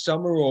leave this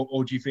summer,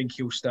 or do you think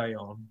he'll stay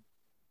on?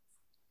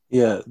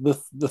 Yeah, the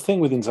thing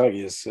with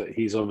Inzaghi is that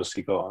he's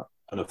obviously got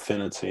an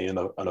affinity and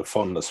a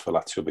fondness for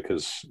Lazio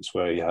because it's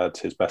where he had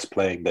his best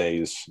playing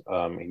days.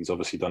 He's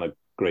obviously done a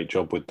great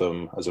job with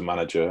them as a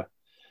manager.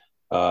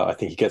 I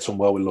think he gets on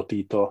well with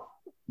Lotito.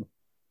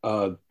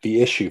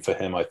 The issue for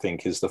him, I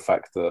think, is the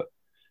fact that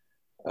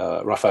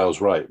Raphael's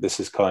right.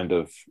 This is kind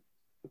of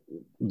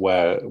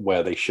where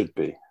they should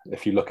be.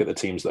 If you look at the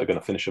teams that are going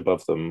to finish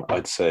above them,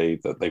 I'd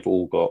say that they've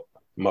all got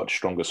much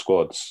stronger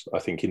squads. I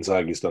think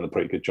Inzaghi's done a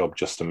pretty good job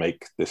just to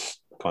make this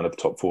kind of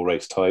top 4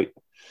 race tight.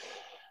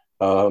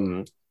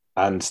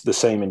 And the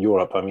same in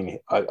Europe. I mean,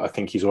 I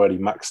think he's already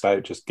maxed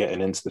out just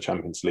getting into the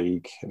Champions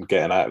League and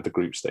getting out of the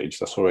group stage.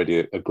 That's already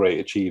a great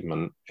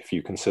achievement if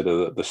you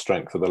consider the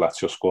strength of the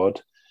Lazio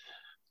squad.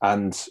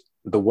 And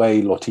the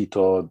way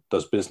Lotito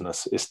does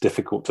business, it's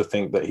difficult to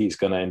think that he's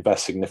going to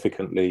invest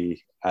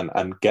significantly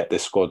and get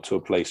this squad to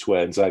a place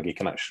where Inzaghi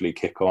can actually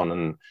kick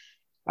on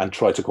and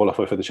try to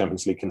qualify for the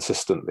Champions League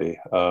consistently.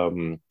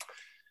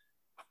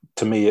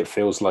 To me, it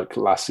feels like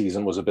last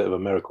season was a bit of a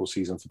miracle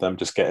season for them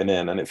just getting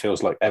in. And it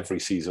feels like every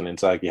season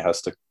Inzaghi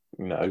has to,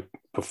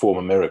 perform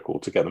a miracle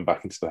to get them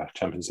back into the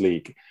Champions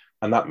League.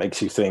 And that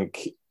makes you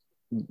think,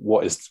 how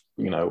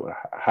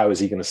is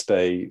he going to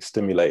stay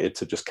stimulated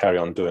to just carry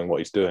on doing what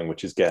he's doing,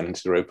 which is getting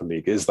into the Europa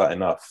League? Is that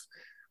enough?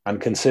 And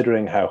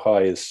considering how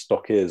high his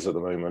stock is at the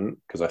moment,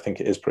 because I think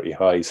it is pretty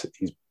high,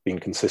 he's been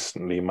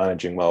consistently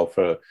managing well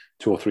for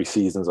 2 or 3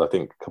 seasons. I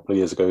think a couple of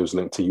years ago he was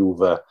linked to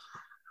Juve.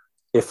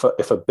 If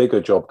a bigger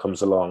job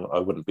comes along, I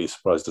wouldn't be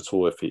surprised at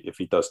all if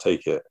he does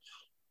take it.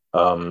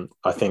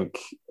 I think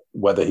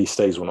whether he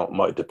stays or not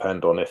might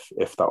depend on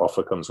if that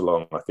offer comes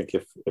along. I think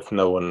if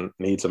no one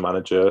needs a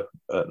manager,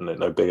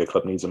 no bigger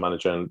club needs a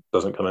manager and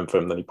doesn't come in for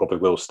him, then he probably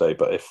will stay.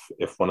 But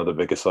if one of the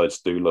bigger sides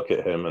do look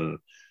at him and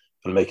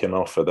make an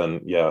offer,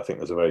 then yeah, I think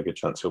there's a very good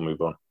chance he'll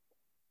move on.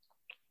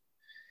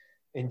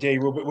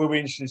 Indeed, we'll be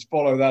interested to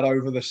follow that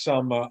over the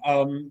summer.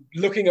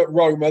 Looking at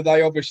Roma,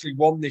 they obviously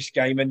won this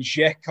game, and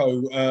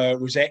Dzeko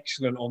was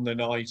excellent on the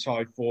night.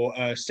 I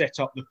thought set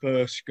up the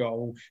first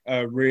goal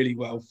really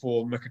well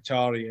for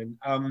Mkhitaryan.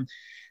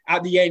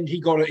 At the end,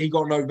 he got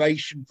an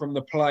ovation from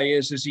the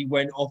players as he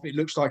went off. It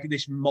looks like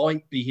this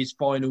might be his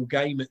final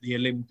game at the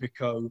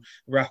Olimpico,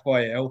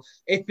 Raphael.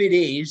 If it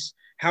is,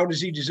 how does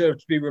he deserve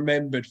to be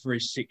remembered for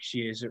his 6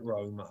 years at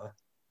Roma?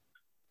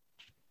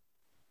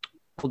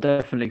 Well,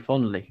 definitely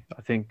fondly.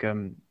 I think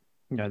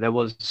there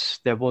was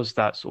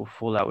that sort of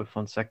fallout with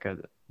Fonseca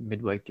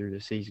midway through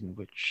the season,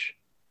 which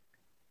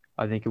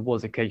I think it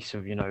was a case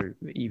of either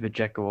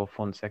Dzeko or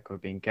Fonseca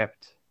being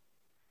kept,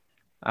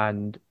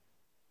 and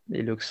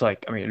it looks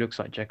like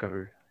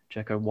Dzeko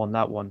won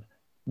that one.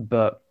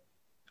 But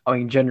I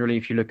mean, generally,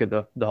 if you look at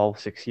the whole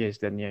 6 years,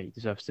 then yeah, he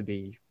deserves to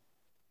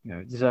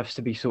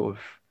be sort of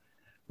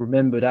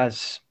remembered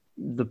as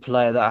the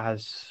player that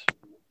has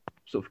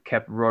sort of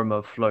kept Roma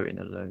afloat in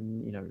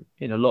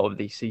a lot of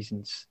these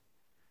seasons.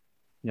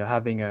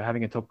 Having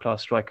a top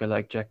class striker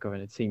like Dzeko in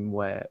a team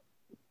where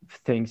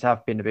things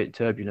have been a bit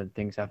turbulent,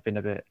 things have been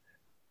a bit,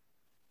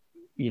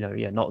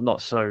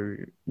 not so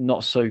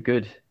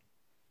good.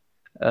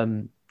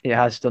 It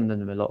has done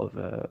them a lot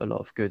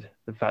of good.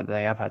 The fact that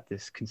they have had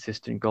this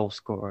consistent goal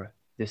scorer,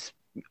 this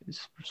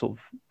sort of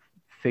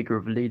figure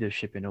of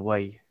leadership in a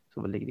way,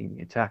 sort of leading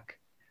the attack,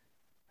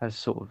 has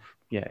sort of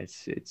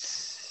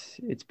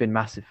it's been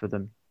massive for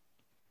them.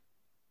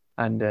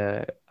 And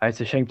it's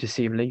a shame to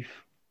see him leave,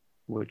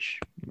 which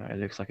it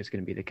looks like it's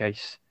going to be the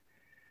case.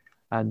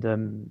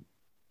 And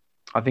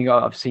I think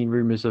I've seen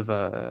rumours of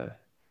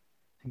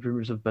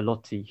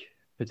Belotti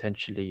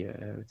potentially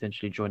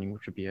joining,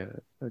 which would be a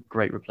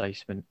great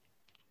replacement.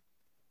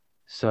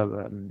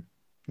 So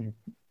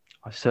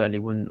I certainly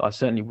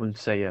wouldn't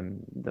say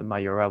that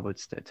Mayoral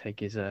would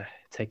take his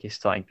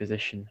starting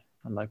position,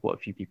 unlike what a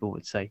few people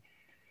would say.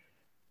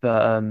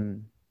 But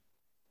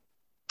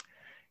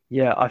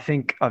yeah, I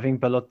think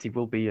Belotti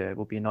will be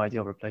an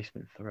ideal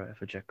replacement for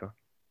Dzeko.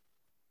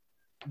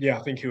 Yeah,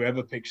 I think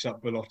whoever picks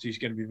up Belotti is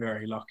going to be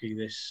very lucky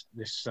this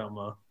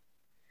summer.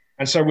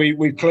 And so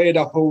we've cleared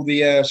up all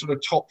the sort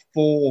of top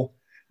four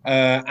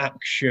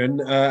action.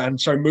 And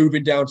so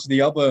moving down to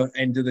the other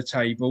end of the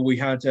table, we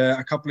had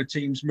a couple of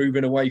teams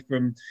moving away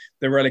from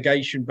the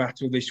relegation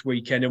battle this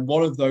weekend. And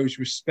one of those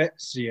was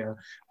Spezia,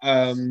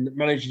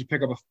 managing to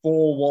pick up a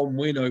 4-1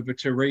 win over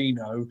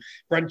Torino.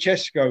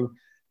 Francesco,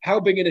 how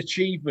big an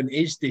achievement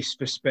is this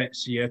for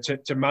Spezia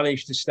to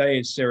manage to stay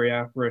in Serie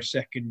A for a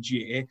second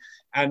year?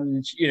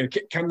 And,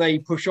 can they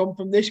push on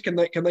from this? Can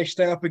they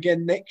stay up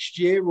again next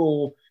year?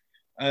 Or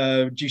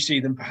do you see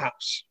them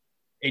perhaps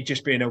it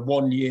just being a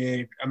 1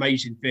 year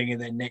amazing thing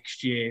and then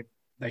next year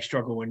they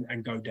struggle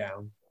and go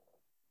down?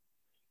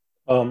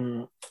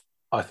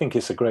 I think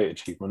it's a great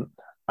achievement,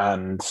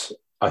 and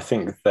I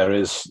think there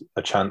is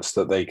a chance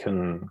that they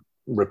can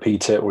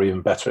repeat it or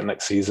even better it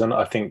next season.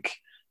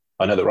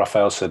 I know that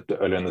Raphael said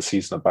earlier in the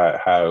season about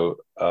how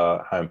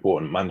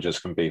important managers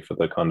can be for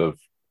the kind of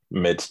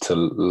mid to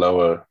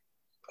lower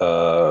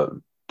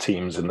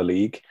teams in the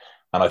league,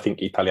 and I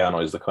think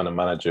Italiano is the kind of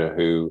manager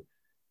who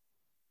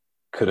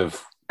could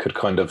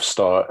kind of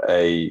start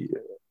a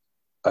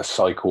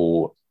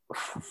cycle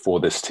for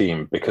this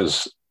team,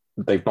 because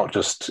they've not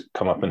just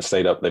come up and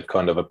stayed up, they've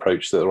kind of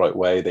approached it the right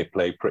way. They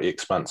play pretty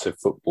expansive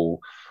football,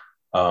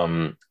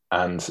 and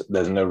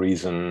there's no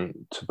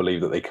reason to believe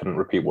that they couldn't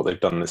repeat what they've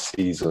done this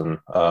season.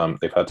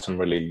 They've had some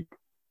really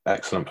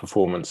excellent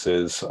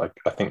performances.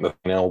 I think the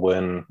 0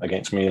 win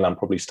against Milan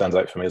probably stands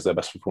out for me as their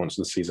best performance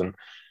of the season.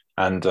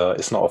 And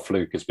it's not a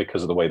fluke, it's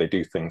because of the way they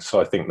do things. So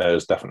I think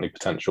there's definitely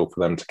potential for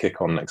them to kick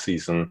on next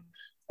season,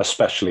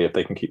 especially if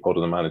they can keep hold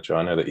of the manager.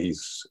 I know that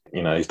he's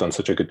done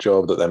such a good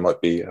job that there might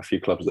be a few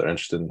clubs that are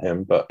interested in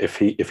him. But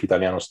if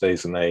Italiano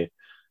stays and they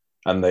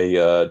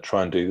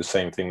try and do the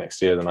same thing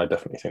next year, then I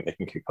definitely think they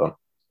can kick on.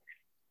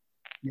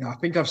 Yeah, I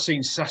think I've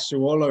seen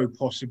Sassuolo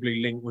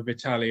possibly linked with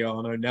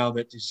Italiano now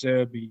that De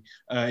Zerbi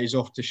is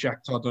off to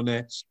Shakhtar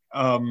Donetsk.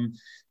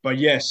 But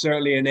yeah,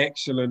 certainly an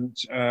excellent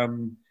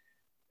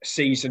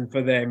season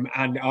for them,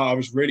 and I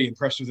was really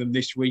impressed with them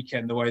this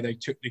weekend, the way they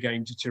took the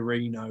game to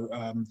Torino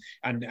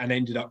and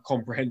ended up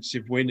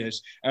comprehensive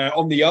winners.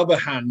 On the other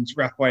hand,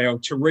 Raphael,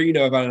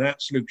 Torino have had an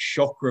absolute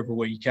shocker of a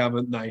week,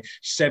 haven't they?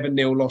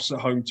 7-0 loss at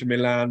home to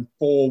Milan,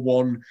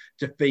 4-1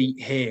 defeat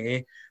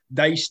here.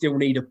 They still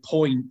need a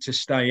point to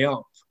stay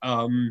up.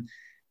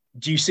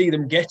 Do you see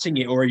them getting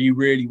it, or are you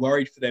really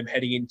worried for them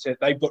heading into?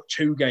 They've got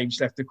 2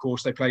 games left, of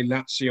course. They play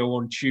Lazio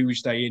on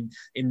Tuesday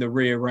in the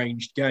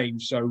rearranged game.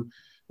 So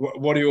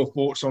what are your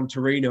thoughts on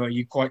Torino? Are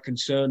you quite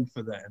concerned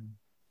for them?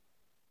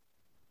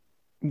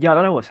 Yeah, I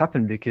don't know what's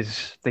happened,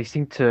 because they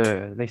seem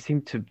to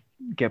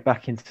get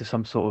back into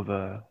some sort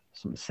of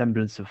some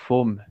semblance of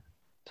form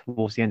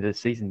towards the end of the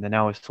season, then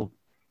now it's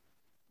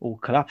all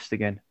collapsed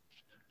again.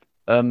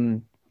 I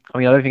mean,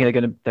 I don't think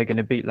they're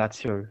gonna beat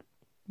Lazio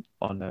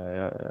on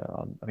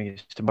I think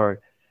it's tomorrow.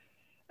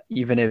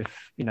 Even if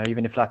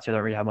Lazio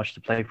don't really have much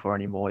to play for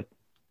anymore,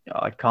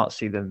 I can't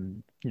see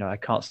them. I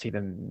can't see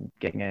them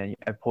getting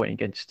a point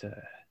against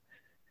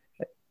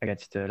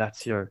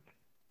Lazio.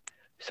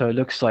 So it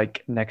looks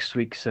like next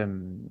week's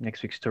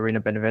Torino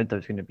Benevento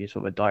is going to be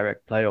sort of a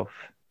direct playoff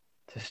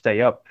to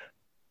stay up.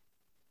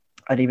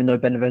 And even though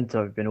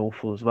Benevento have been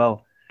awful as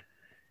well,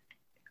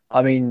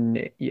 I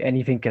mean,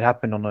 anything could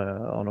happen on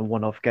a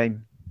one-off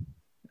game.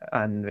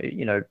 And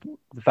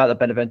the fact that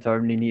Benevento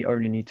only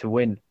need to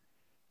win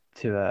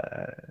to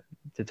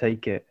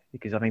take it,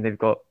 because I think they've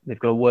got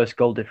a worse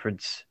goal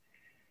difference,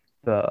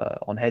 but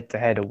on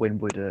head-to-head, a win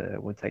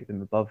would take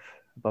them above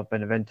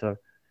Benevento.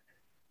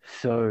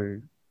 So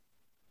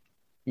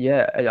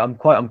yeah, I'm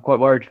quite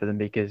worried for them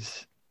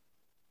because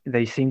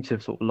they seem to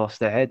have sort of lost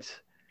their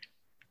heads,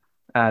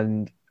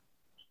 and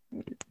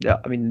yeah,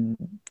 I mean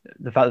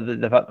the fact that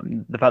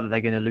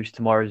they're going to lose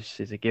tomorrow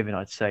is a given,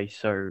 I'd say.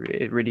 So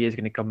it really is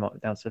going to come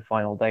down to the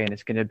final day, and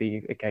it's going to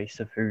be a case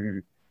of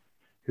who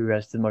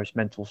has the most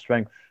mental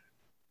strength.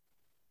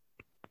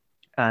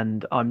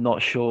 And I'm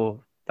not sure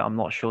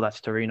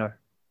that's Torino.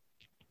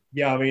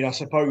 Yeah, I mean, I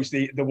suppose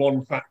the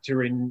one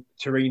factor in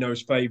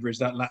Torino's favour is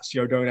that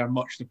Lazio don't have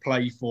much to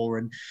play for,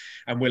 and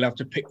will have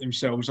to pick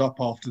themselves up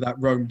after that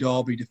Rome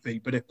derby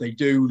defeat. But if they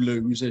do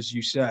lose, as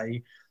you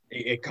say,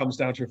 it comes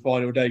down to a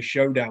final day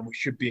showdown, which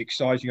should be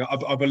exciting.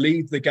 I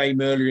believe the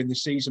game earlier in the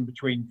season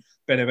between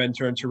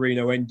Benevento and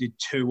Torino ended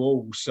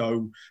 2-2.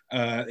 So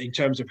in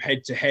terms of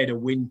head-to-head, a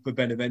win for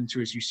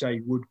Benevento, as you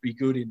say, would be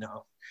good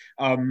enough.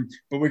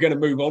 But we're going to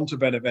move on to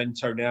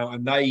Benevento now,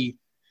 and they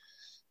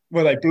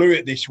blew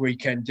it this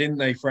weekend, didn't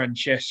they,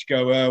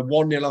 Francesco?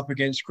 1-0 up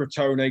against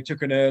Crotone,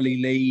 took an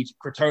early lead.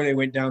 Crotone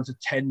went down to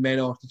 10 men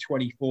after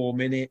 24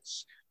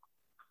 minutes.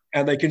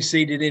 And they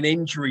conceded in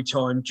injury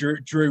time, drew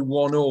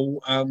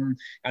 1-1,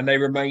 and they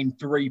remain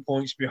 3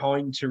 points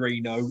behind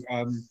Torino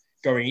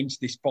going into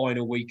this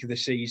final week of the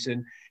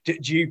season. Do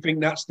you think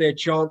that's their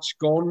chance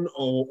gone,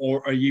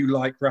 or are you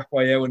like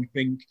Raphael and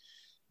think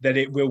that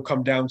it will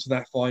come down to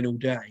that final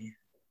day?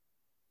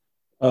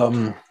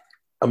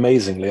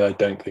 Amazingly, I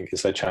don't think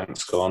it's their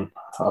chance gone.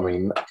 I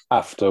mean,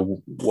 after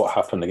what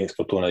happened against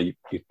Crotone,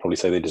 you'd probably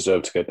say they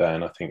deserve to go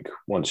down. I think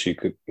once you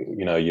could,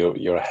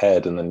 you're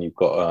ahead and then you've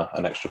got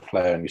an extra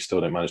player and you still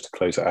don't manage to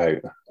close it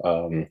out.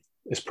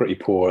 It's pretty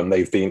poor, and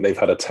they've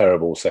had a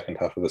terrible second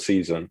half of the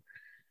season.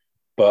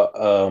 But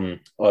I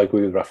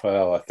agree with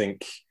Raphael. I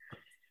think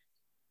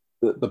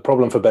the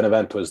problem for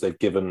Benevento is they've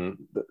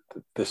given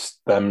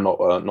them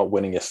not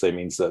winning yesterday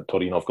means that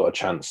Torino have got a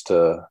chance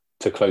to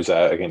close it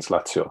out against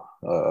Lazio.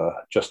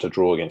 Just a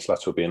draw against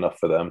Lazio would be enough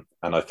for them.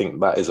 And I think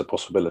that is a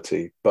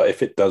possibility. But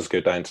if it does go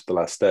down to the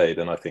last day,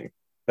 then I think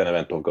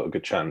Benevento have got a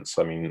good chance.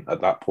 I mean,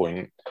 at that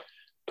point,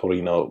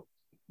 Torino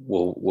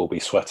will be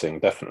sweating,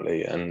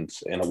 definitely. And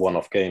in a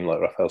one-off game,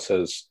 like Rafael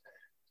says,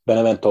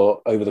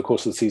 Benevento, over the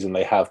course of the season,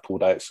 they have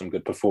pulled out some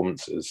good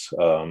performances.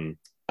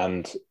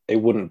 And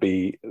it wouldn't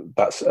be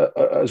that's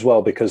as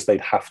well because they'd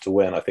have to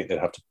win. I think they'd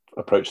have to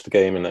approach the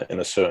game in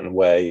a certain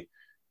way.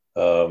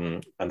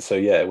 And so,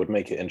 yeah, it would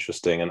make it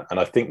interesting. And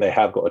I think they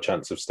have got a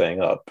chance of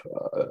staying up.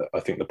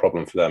 I think the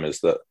problem for them is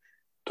that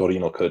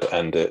Torino could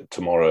end it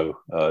tomorrow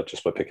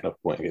just by picking up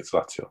a point against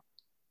Lazio.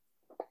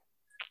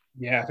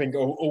 Yeah, I think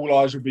all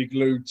eyes will be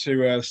glued to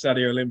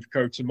Stadio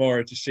Olimpico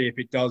tomorrow to see if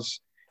it does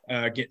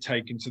get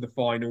taken to the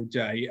final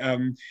day.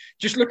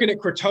 Just looking at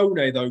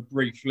Crotone, though,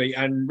 briefly,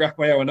 and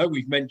Raphael, I know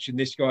we've mentioned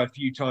this guy a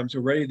few times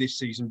already this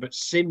season, but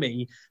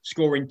Simi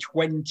scoring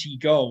 20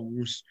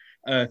 goals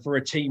for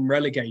a team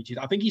relegated.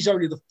 I think he's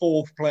only the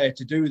fourth player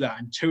to do that,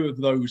 and two of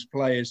those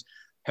players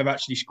have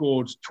actually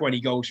scored 20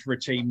 goals for a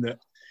team that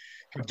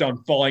have done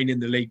fine in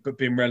the league but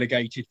been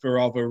relegated for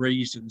other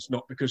reasons,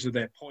 not because of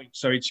their points.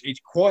 So it's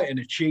quite an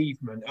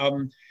achievement.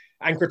 And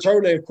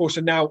Crotone, of course,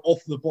 are now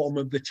off the bottom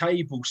of the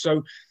table.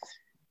 So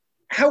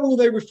how will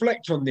they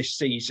reflect on this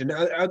season?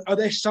 Are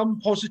there some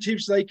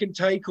positives they can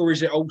take, or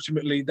is it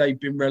ultimately they've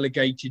been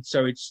relegated,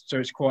 so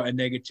it's quite a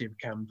negative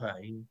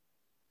campaign?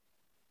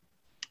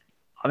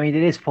 I mean,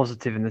 it is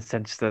positive in the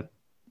sense that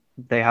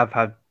they have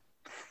had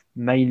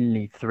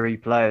mainly three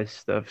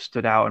players that have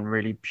stood out and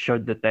really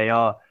showed that they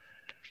are,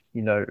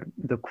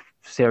 the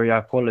Serie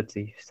A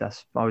quality.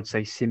 That's, I would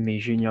say, Simi,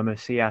 Junior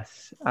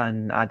Messias,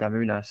 and Adam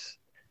Unas.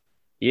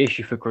 The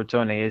issue for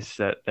Crotone is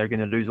that they're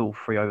going to lose all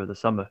three over the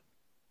summer,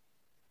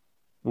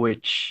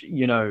 which,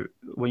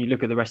 when you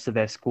look at the rest of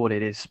their squad,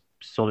 it is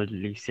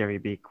solidly Serie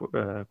B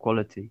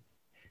quality.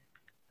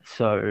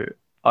 So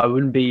I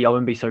wouldn't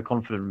be so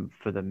confident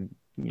for them,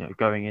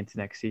 going into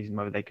next season,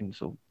 whether they can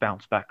sort of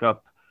bounce back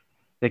up.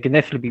 They can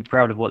definitely be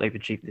proud of what they've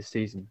achieved this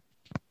season.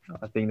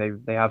 I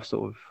think they have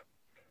sort of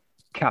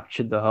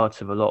captured the hearts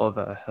of a lot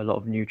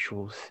of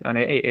neutrals, and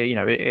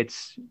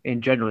it's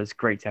in general it's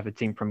great to have a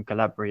team from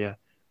Calabria,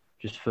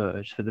 just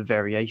for the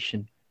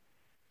variation.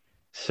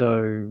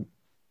 So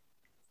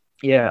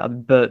Yeah,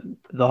 but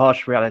the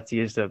harsh reality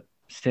is that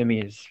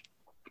Simi is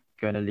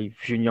going to leave.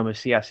 Junior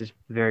Macias is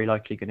very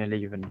likely going to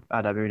leave, and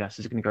Adamunas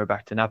is going to go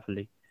back to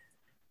Napoli.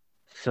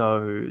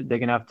 So they're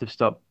going to have to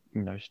start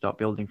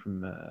building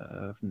from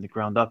the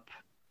ground up.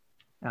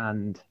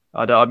 And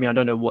I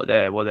don't know what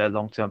their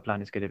long-term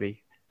plan is going to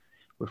be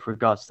with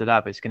regards to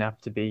that, but it's going to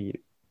have to be,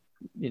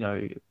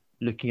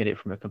 looking at it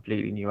from a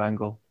completely new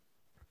angle.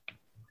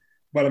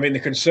 Well, I mean, the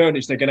concern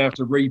is they're going to have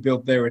to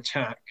rebuild their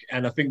attack.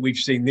 And I think we've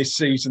seen this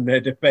season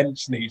their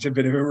defence needs a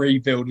bit of a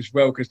rebuild as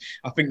well, because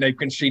I think they've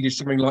conceded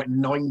something like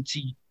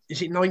 90,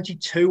 is it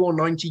 92 or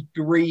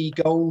 93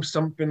 goals,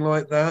 something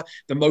like that?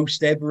 The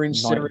most ever in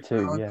Serie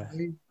A. Yeah.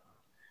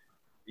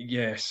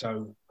 Yeah,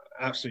 so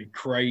absolutely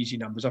crazy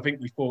numbers. I think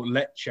we thought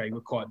Lecce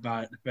were quite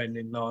bad at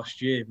defending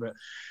last year, but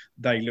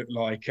they look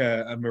like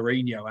a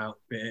Mourinho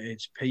outfit at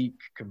its peak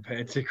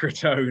compared to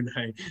Crotone.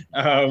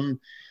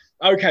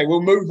 Okay,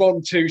 we'll move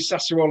on to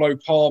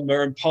Sassuolo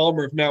Parma, and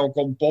Parma have now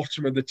gone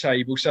bottom of the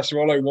table.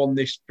 Sassuolo won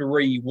this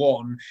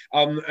 3-1,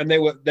 and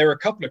there were a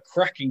couple of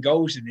cracking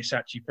goals in this,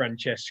 actually,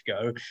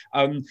 Francesco.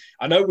 I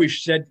know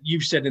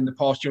you've said in the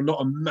past you're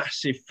not a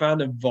massive fan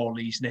of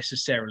volleys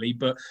necessarily,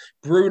 but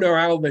Bruno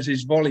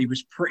Alves' volley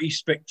was pretty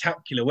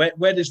spectacular.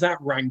 Where does that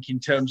rank in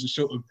terms of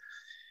sort of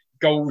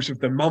goals of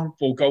the month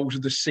or goals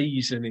of the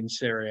season in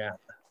Serie A?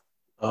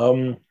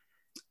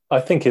 I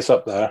think it's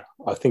up there.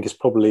 I think it's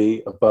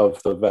probably above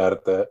the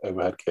Verde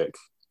overhead kick.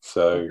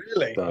 So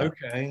really,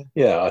 okay,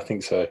 yeah, I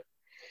think so.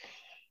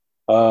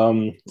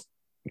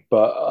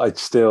 But I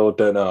still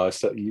don't know.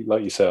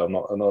 Like you say, I'm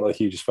not a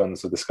huge fan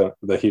of this kind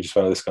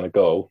of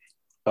goal.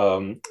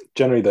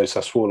 Generally, though,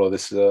 Sassuolo,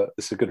 this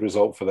is a good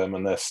result for them,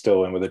 and they're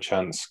still in with a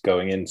chance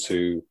going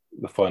into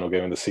the final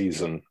game of the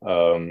season.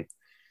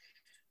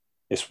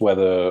 It's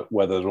whether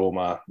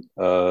Roma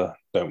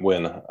don't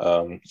win,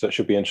 so it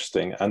should be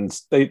interesting. And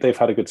they've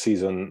had a good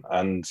season,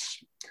 and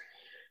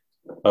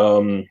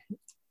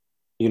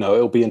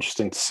it'll be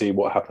interesting to see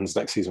what happens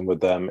next season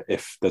with them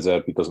if De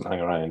Zerbi doesn't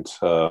hang around.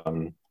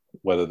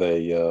 Whether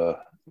they,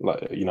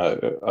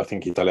 I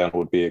think Italiano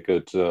would be a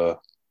good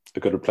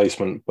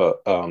replacement,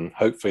 but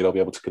hopefully they'll be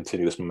able to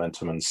continue this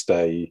momentum and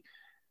stay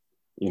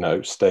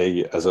as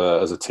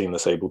a team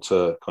that's able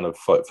to kind of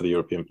fight for the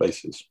European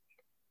places.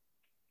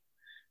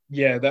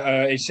 Yeah,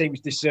 it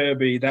seems De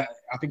Zerbi that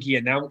I think he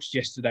announced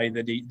yesterday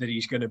that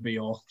he's going to be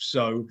off.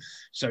 So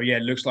yeah,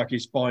 it looks like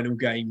his final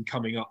game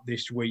coming up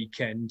this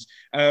weekend.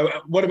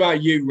 What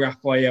about you,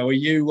 Raphael? Are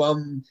you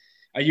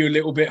a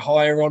little bit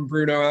higher on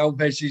Bruno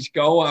Alves'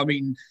 goal? I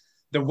mean,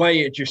 the way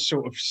it just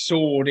sort of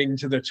soared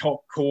into the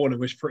top corner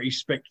was pretty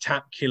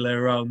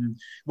spectacular.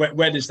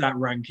 Where does that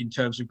rank in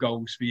terms of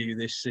goals for you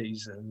this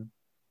season?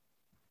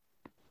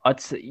 I'd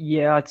say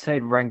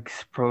it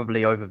ranks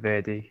probably over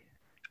Verdi.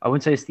 I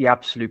wouldn't say it's the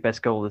absolute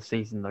best goal of the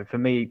season, though. For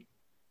me,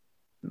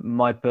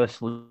 my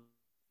personal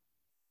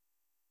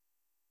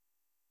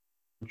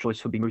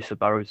choice would be Musa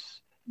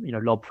Barrow's,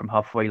 lob from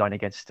halfway line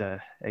against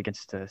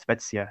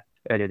Spezia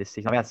earlier this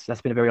season. I mean,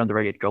 that's been a very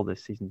underrated goal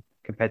this season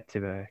compared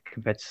to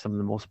some of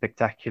the more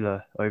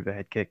spectacular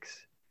overhead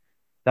kicks.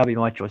 That'd be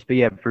my choice. But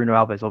yeah, Bruno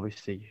Alves,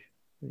 obviously,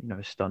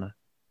 a stunner.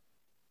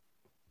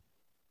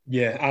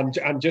 Yeah,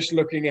 and just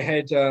looking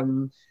ahead.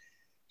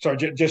 Sorry,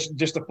 just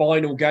the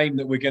final game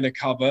that we're going to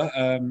cover,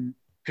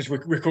 because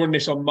we're recording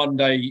this on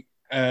Monday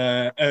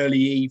early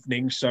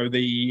evening, so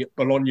the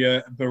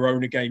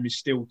Bologna-Verona game is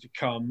still to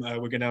come.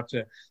 We're going to have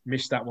to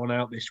miss that one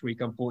out this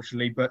week,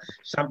 unfortunately. But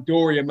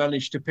Sampdoria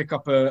managed to pick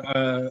up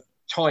a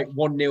tight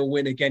 1-0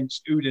 win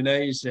against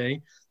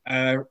Udinese.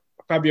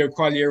 Fabio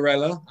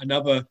Quagliarella,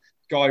 another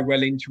guy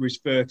well into his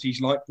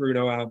 30s, like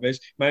Bruno Alves,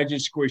 managing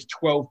to score his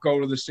 12th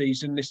goal of the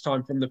season, this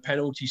time from the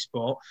penalty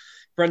spot.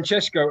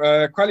 Francesco,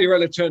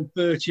 Quagliarella turned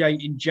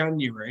 38 in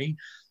January.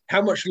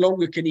 How much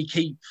longer can he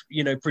keep,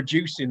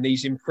 producing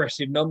these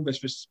impressive numbers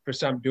for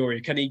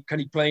Sampdoria? Can he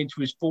play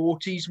into his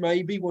 40s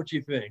maybe? What do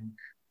you think?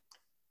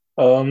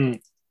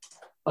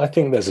 I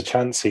think there's a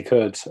chance he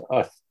could.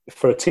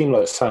 For a team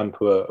like Samp,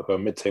 who are a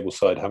mid-table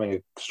side, having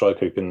a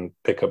striker who can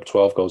pick up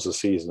 12 goals a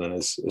season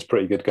is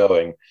pretty good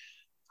going.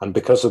 And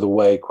because of the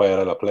way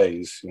Quagliarella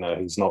plays,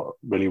 he's not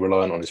really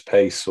reliant on his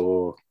pace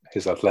or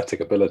his athletic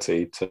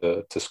ability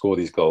to score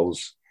these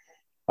goals.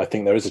 I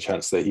think there is a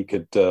chance that he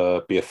could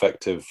be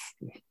effective,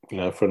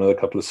 for another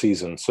couple of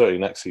seasons. Certainly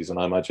next season,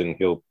 I imagine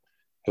he'll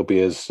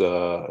be as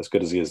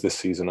good as he is this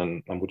season,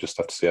 and we'll just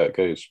have to see how it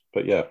goes.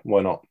 But yeah,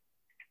 why not?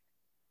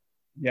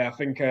 Yeah, I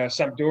think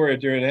Sampdoria are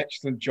doing an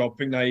excellent job. I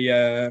think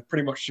they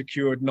pretty much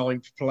secured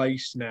 9th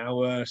place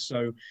now.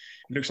 So it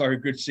looks like a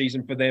good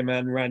season for them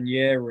and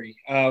Ranieri.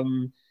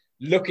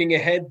 Looking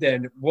ahead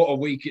then, what a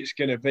week it's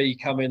going to be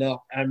coming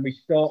up. And we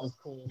start, of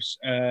course,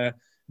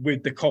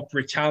 with the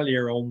Coppa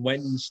Italia on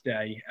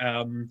Wednesday.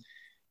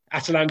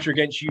 Atalanta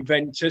against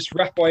Juventus.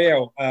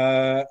 Raphael,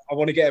 I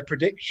want to get a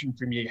prediction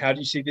from you. How do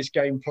you see this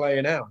game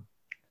playing out?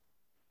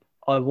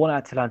 I want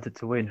Atalanta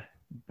to win,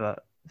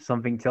 but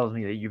something tells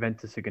me that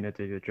Juventus are going to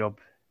do the job.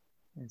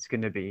 It's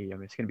going to be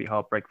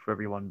heartbreak for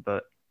everyone,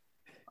 but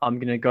I'm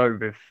going to go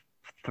with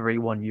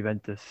 3-1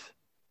 Juventus.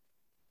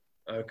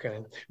 Okay.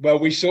 Well,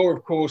 we saw,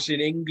 of course,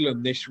 in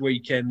England this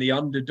weekend, the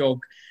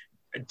underdog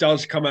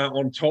does come out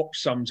on top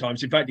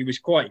sometimes. In fact, it was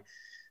quite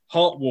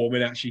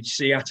heartwarming actually to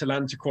see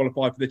Atalanta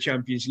qualify for the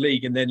Champions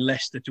League and then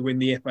Leicester to win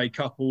the FA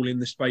Cup all in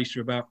the space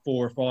of about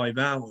 4 or 5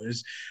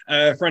 hours.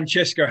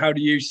 Francesco, how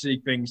do you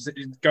see things?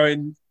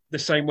 Going the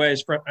same way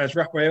as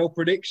Raphael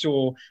predicts,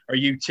 or are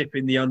you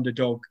tipping the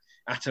underdog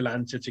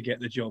Atalanta to get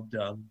the job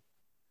done?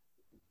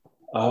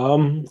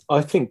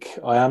 I think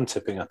I am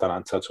tipping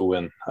Atalanta to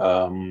win.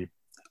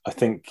 I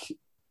think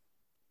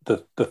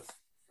the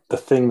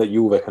thing that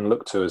Juve can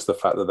look to is the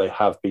fact that they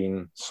have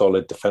been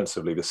solid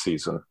defensively this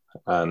season,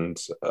 and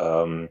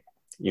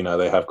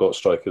they have got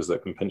strikers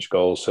that can pinch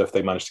goals. So if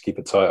they manage to keep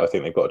it tight, I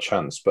think they've got a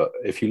chance. But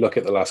if you look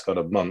at the last kind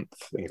of month,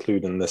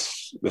 including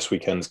this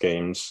weekend's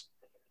games,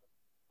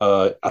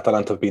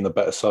 Atalanta have been the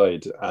better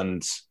side,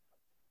 and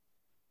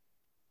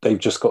they've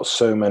just got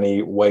so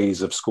many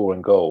ways of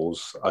scoring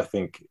goals. I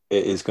think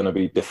it is going to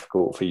be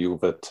difficult for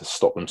Juve to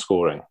stop them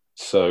scoring.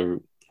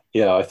 So,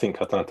 yeah, I think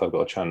Atalanta have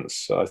got a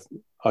chance.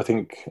 I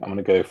think I'm going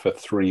to go for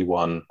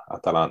 3-1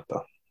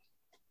 Atalanta.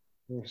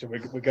 So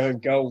we're going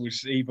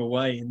goals either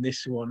way in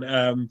this one.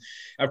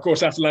 Of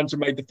course, Atalanta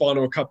made the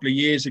final a couple of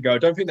years ago. I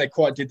don't think they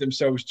quite did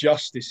themselves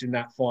justice in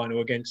that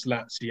final against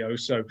Lazio.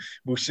 So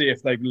we'll see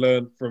if they've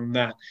learned from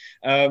that.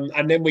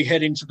 And then we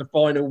head into the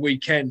final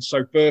weekend.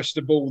 So first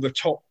of all, the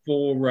top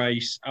 4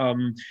 race.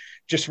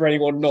 Just for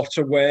anyone not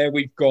aware,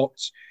 we've got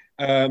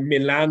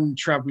Milan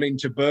travelling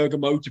to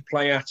Bergamo to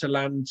play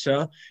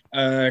Atalanta.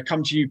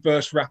 Come to you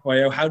first,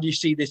 Raphael. How do you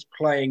see this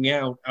playing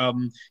out?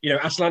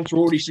 Atalanta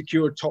already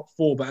secured top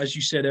 4, but as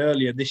you said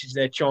earlier, this is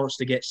their chance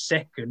to get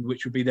second,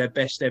 which would be their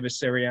best ever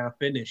Serie A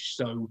finish.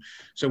 So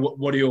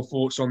what are your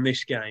thoughts on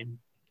this game?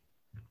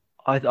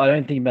 I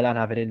don't think Milan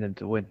have it in them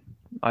to win.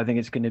 I think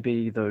it's going to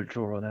be the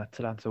draw on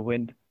Atalanta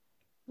win.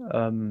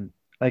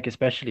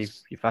 Especially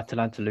if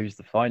Atalanta lose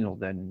the final,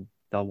 then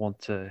they'll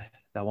want to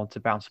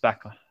bounce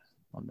back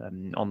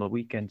on the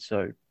weekend.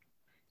 So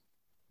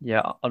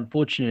yeah,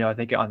 unfortunately, I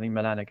think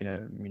Milan are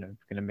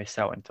gonna miss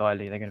out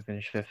entirely. They're gonna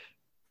finish 5th.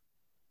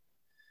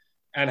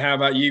 And how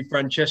about you,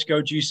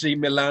 Francesco? Do you see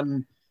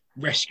Milan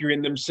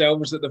rescuing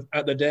themselves at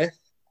the death?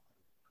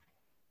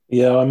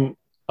 Yeah,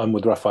 I'm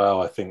with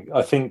Raphael. I think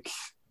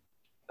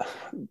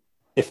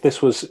if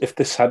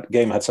this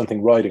game had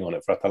something riding on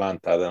it for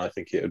Atalanta, then I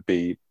think it'd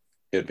be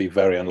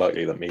very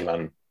unlikely that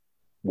Milan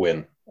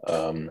win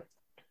at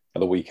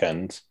the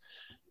weekend.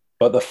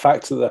 But the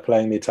fact that they're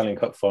playing the Italian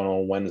Cup final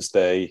on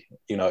Wednesday,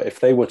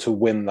 if they were to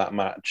win that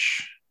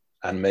match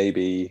and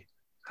maybe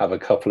have a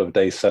couple of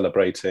days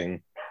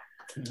celebrating,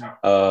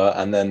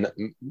 and then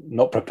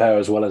not prepare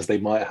as well as they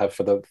might have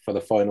for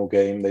the final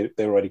game, they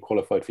already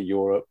qualified for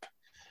Europe.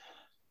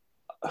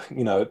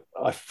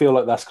 I feel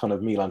like that's kind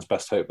of Milan's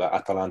best hope, that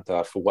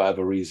Atalanta, for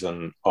whatever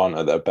reason, aren't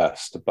at their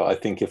best. But I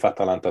think if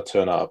Atalanta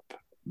turn up,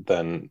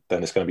 then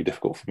it's going to be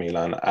difficult for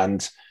Milan.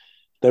 And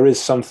there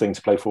is something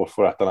to play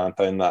for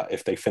Atalanta in that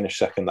if they finish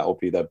second, that will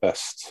be their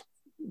best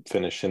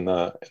finish in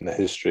their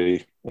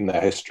history.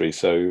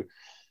 So,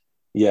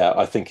 yeah,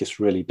 I think it's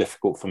really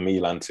difficult for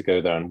Milan to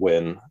go there and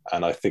win,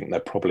 and I think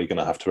they're probably going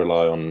to have to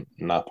rely on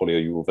Napoli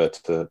or Juve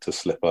to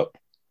slip up.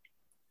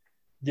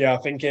 Yeah, I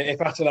think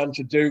if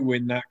Atalanta do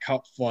win that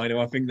cup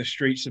final, I think the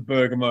streets of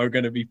Bergamo are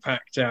going to be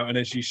packed out, and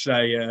as you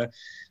say,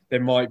 there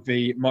might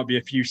be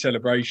a few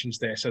celebrations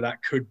there, so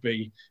that could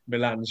be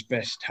Milan's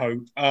best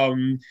hope.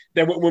 Then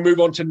we'll move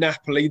on to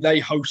Napoli. They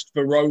host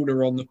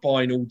Verona on the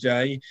final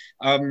day.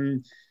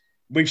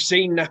 We've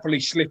seen Napoli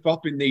slip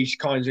up in these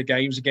kinds of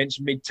games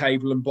against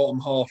mid-table and bottom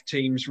half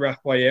teams,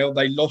 Raphael.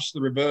 They lost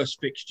the reverse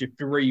fixture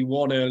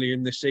 3-1 early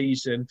in the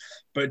season,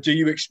 but do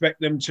you expect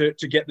them to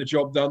get the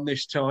job done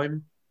this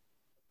time?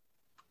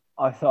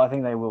 I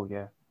think they will,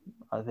 yeah.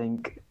 I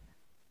think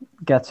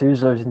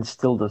Gattuso's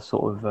instilled a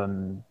sort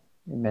of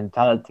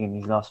mentality in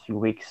these last few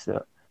weeks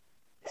that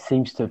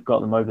seems to have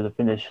got them over the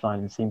finish line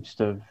and seems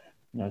to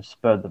have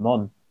spurred them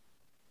on,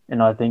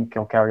 and I think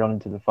he'll carry on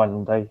into the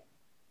final day.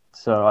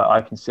 So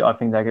I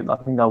think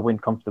they'll win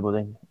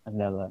comfortably, and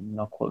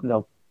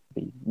they'll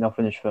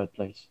finish 3rd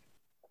place.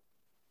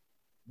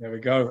 There we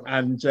go.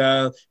 And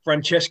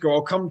Francesco,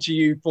 I'll come to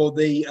you for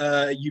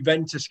the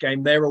Juventus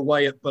game. They're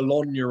away at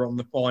Bologna on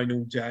the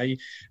final day.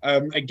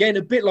 Again,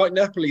 a bit like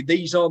Napoli,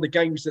 these are the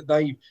games that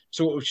they've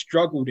sort of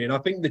struggled in. I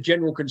think the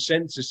general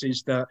consensus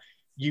is that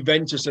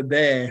Juventus are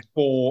there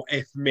for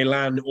if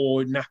Milan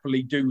or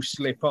Napoli do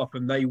slip up,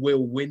 and they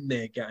will win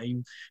their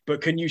game.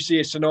 But can you see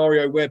a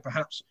scenario where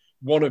perhaps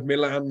one of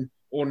Milan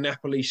or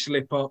Napoli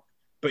slip up,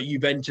 but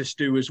Juventus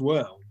do as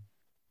well?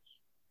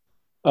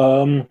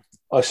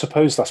 I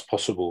suppose that's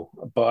possible,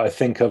 but I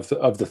think of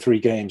the 3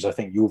 games, I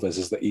think Juve's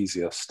is the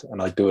easiest,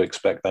 and I do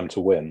expect them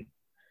to win.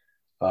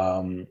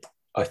 I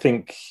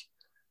think,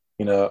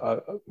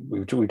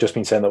 we've just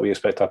been saying that we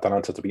expect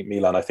Atalanta to beat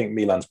Milan. I think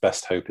Milan's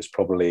best hope is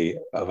probably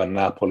of a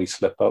Napoli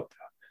slip-up.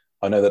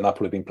 I know that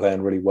Napoli have been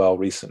playing really well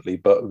recently,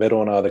 but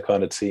Verona are the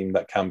kind of team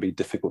that can be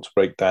difficult to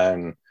break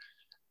down.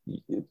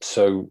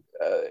 So,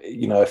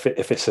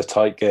 if it's a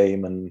tight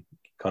game and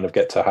kind of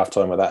get to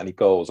halftime without any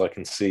goals, I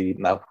can see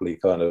Napoli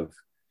kind of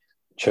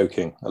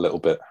choking a little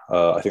bit.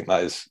 I think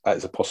that is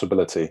a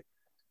possibility.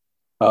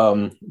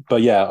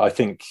 But yeah, I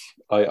think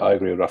I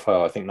agree with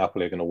Raphael. I think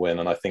Napoli are going to win,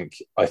 and I think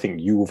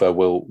Juve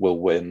will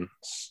win,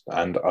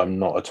 and I'm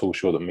not at all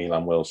sure that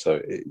Milan will.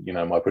 So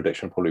my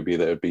prediction would probably be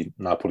that it would be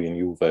Napoli and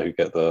Juve who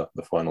get the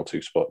final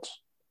 2 spots.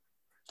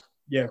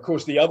 Yeah, of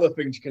course, the other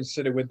thing to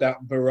consider with that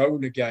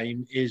Verona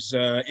game is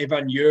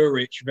Ivan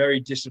Juric, very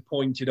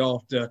disappointed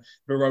after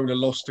Verona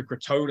lost to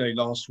Crotone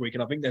last week.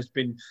 And I think there's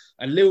been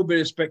a little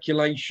bit of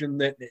speculation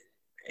that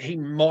he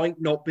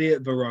might not be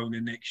at Verona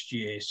next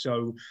year.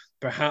 So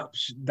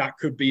perhaps that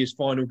could be his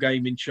final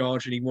game in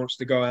charge and he wants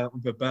to go out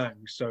with a bang.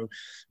 So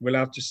we'll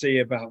have to see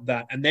about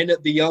that. And then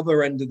at the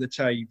other end of the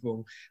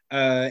table,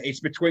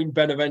 it's between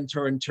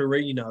Benevento and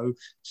Torino.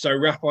 So,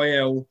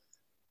 Raphael,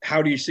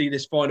 how do you see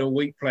this final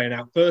week playing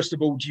out? First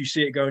of all, do you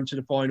see it going to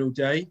the final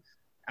day?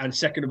 And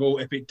second of all,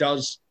 if it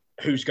does,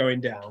 who's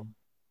going down?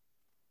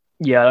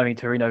 Yeah, I mean,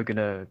 Torino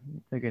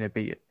they're gonna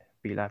beat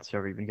Lazio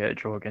or even get a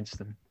draw against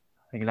them.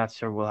 I think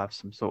Lazio will have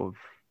some sort of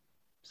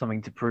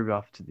something to prove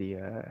after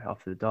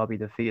the Derby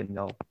defeat, and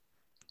they'll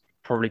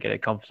probably get a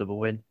comfortable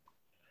win.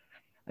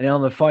 And then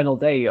on the final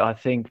day, I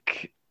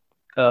think,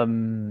 I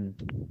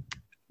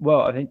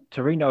think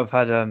Torino have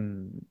had,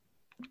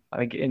 I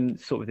think in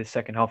sort of the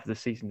second half of the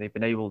season, they've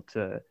been able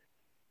to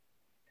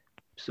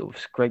sort of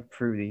scrape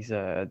through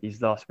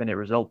these last minute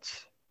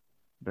results,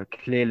 but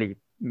clearly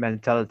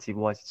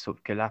mentality-wise, it's sort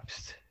of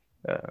collapsed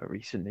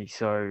recently.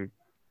 So.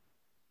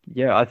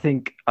 Yeah, I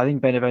think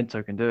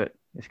Benevento can do it.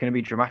 It's going to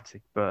be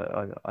dramatic,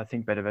 but I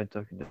think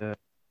Benevento can do it.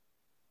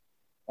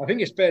 I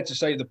think it's fair to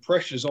say the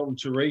pressure's on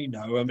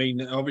Torino. I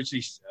mean,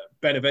 obviously,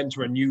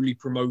 Benevento, a newly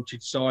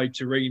promoted side,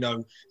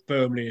 Torino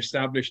firmly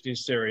established in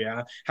Serie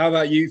A. How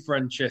about you,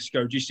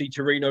 Francesco? Do you see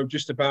Torino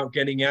just about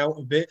getting out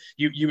of it?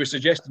 You were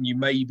suggesting you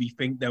maybe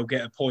think they'll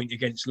get a point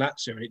against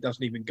Lazio and it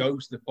doesn't even go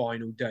to the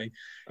final day.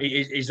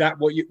 Is that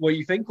what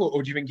you think,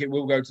 or do you think it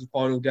will go to the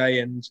final day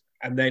and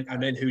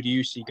then who do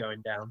you see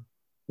going down?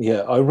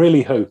 Yeah, I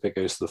really hope it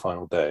goes to the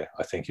final day.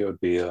 I think it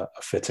would be a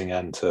fitting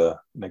end to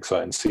an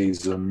exciting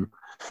season.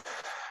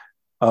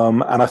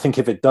 And I think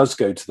if it does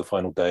go to the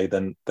final day,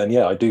 then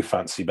yeah, I do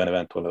fancy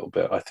Benevento a little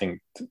bit. I think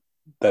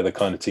they're the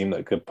kind of team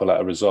that could pull out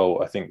a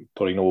result. I think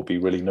Torino will be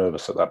really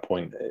nervous at that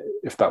point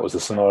if that was the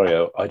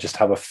scenario. I just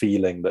have a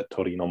feeling that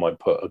Torino might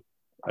put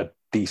a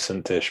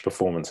decent-ish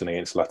performance in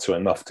against Lazio,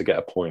 enough to get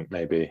a point,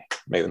 maybe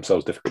make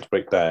themselves difficult to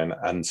break down,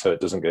 and so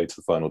it doesn't go to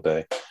the final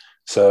day.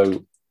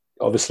 So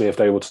obviously, if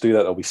they're able to do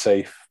that, they'll be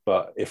safe.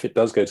 But if it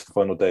does go to the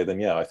final day, then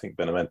yeah, I think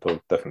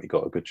Benevento definitely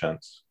got a good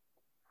chance.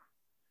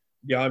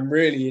 Yeah, I'm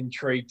really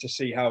intrigued to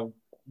see how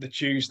the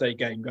Tuesday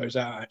game goes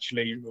out,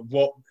 actually.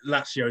 What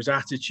Lazio's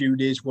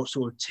attitude is, what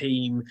sort of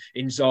team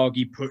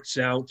Inzaghi puts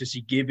out. Does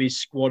he give his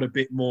squad a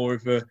bit more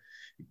of a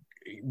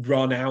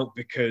run out?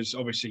 Because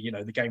obviously,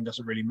 the game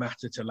doesn't really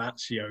matter to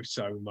Lazio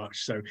so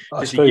much. So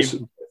I suppose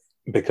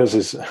because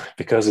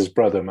his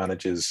brother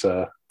manages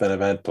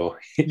Benevento,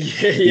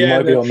 he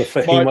might be on the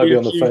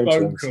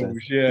phone to him.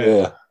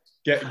 Yeah.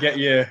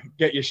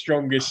 Get your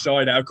strongest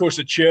side out. Of course,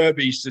 the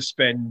Cherby's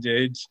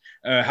suspended,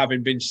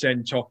 having been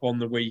sent off on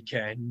the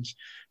weekend.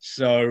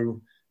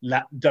 So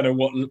don't know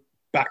what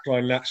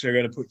backline Lazio are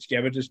going to put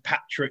together. Does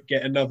Patrick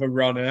get another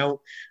run out?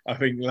 I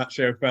think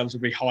Lazio fans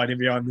will be hiding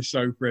behind the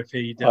sofa if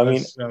he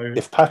does. I mean,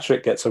 if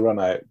Patrick gets a run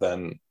out,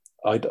 then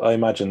I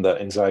imagine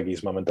that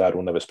Inzaghi's mum and dad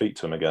will never speak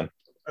to him again.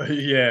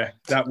 Yeah,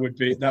 that would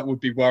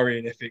be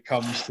worrying if it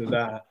comes to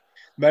that.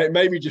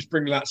 Maybe just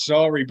bring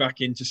Lazzari back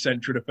into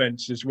central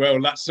defence as well.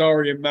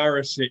 Lazzari and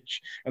Marasic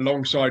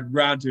alongside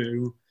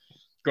Radu.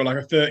 Got like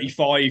a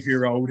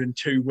 35-year-old and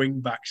 2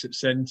 wing-backs at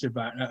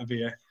centre-back. That'd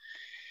be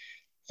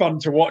fun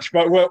to watch.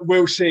 But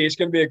we'll see. It's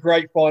going to be a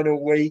great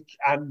final week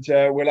and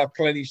we'll have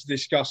plenty to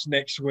discuss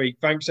next week.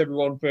 Thanks,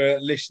 everyone, for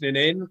listening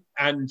in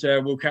and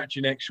we'll catch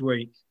you next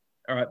week.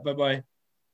 All right, bye-bye.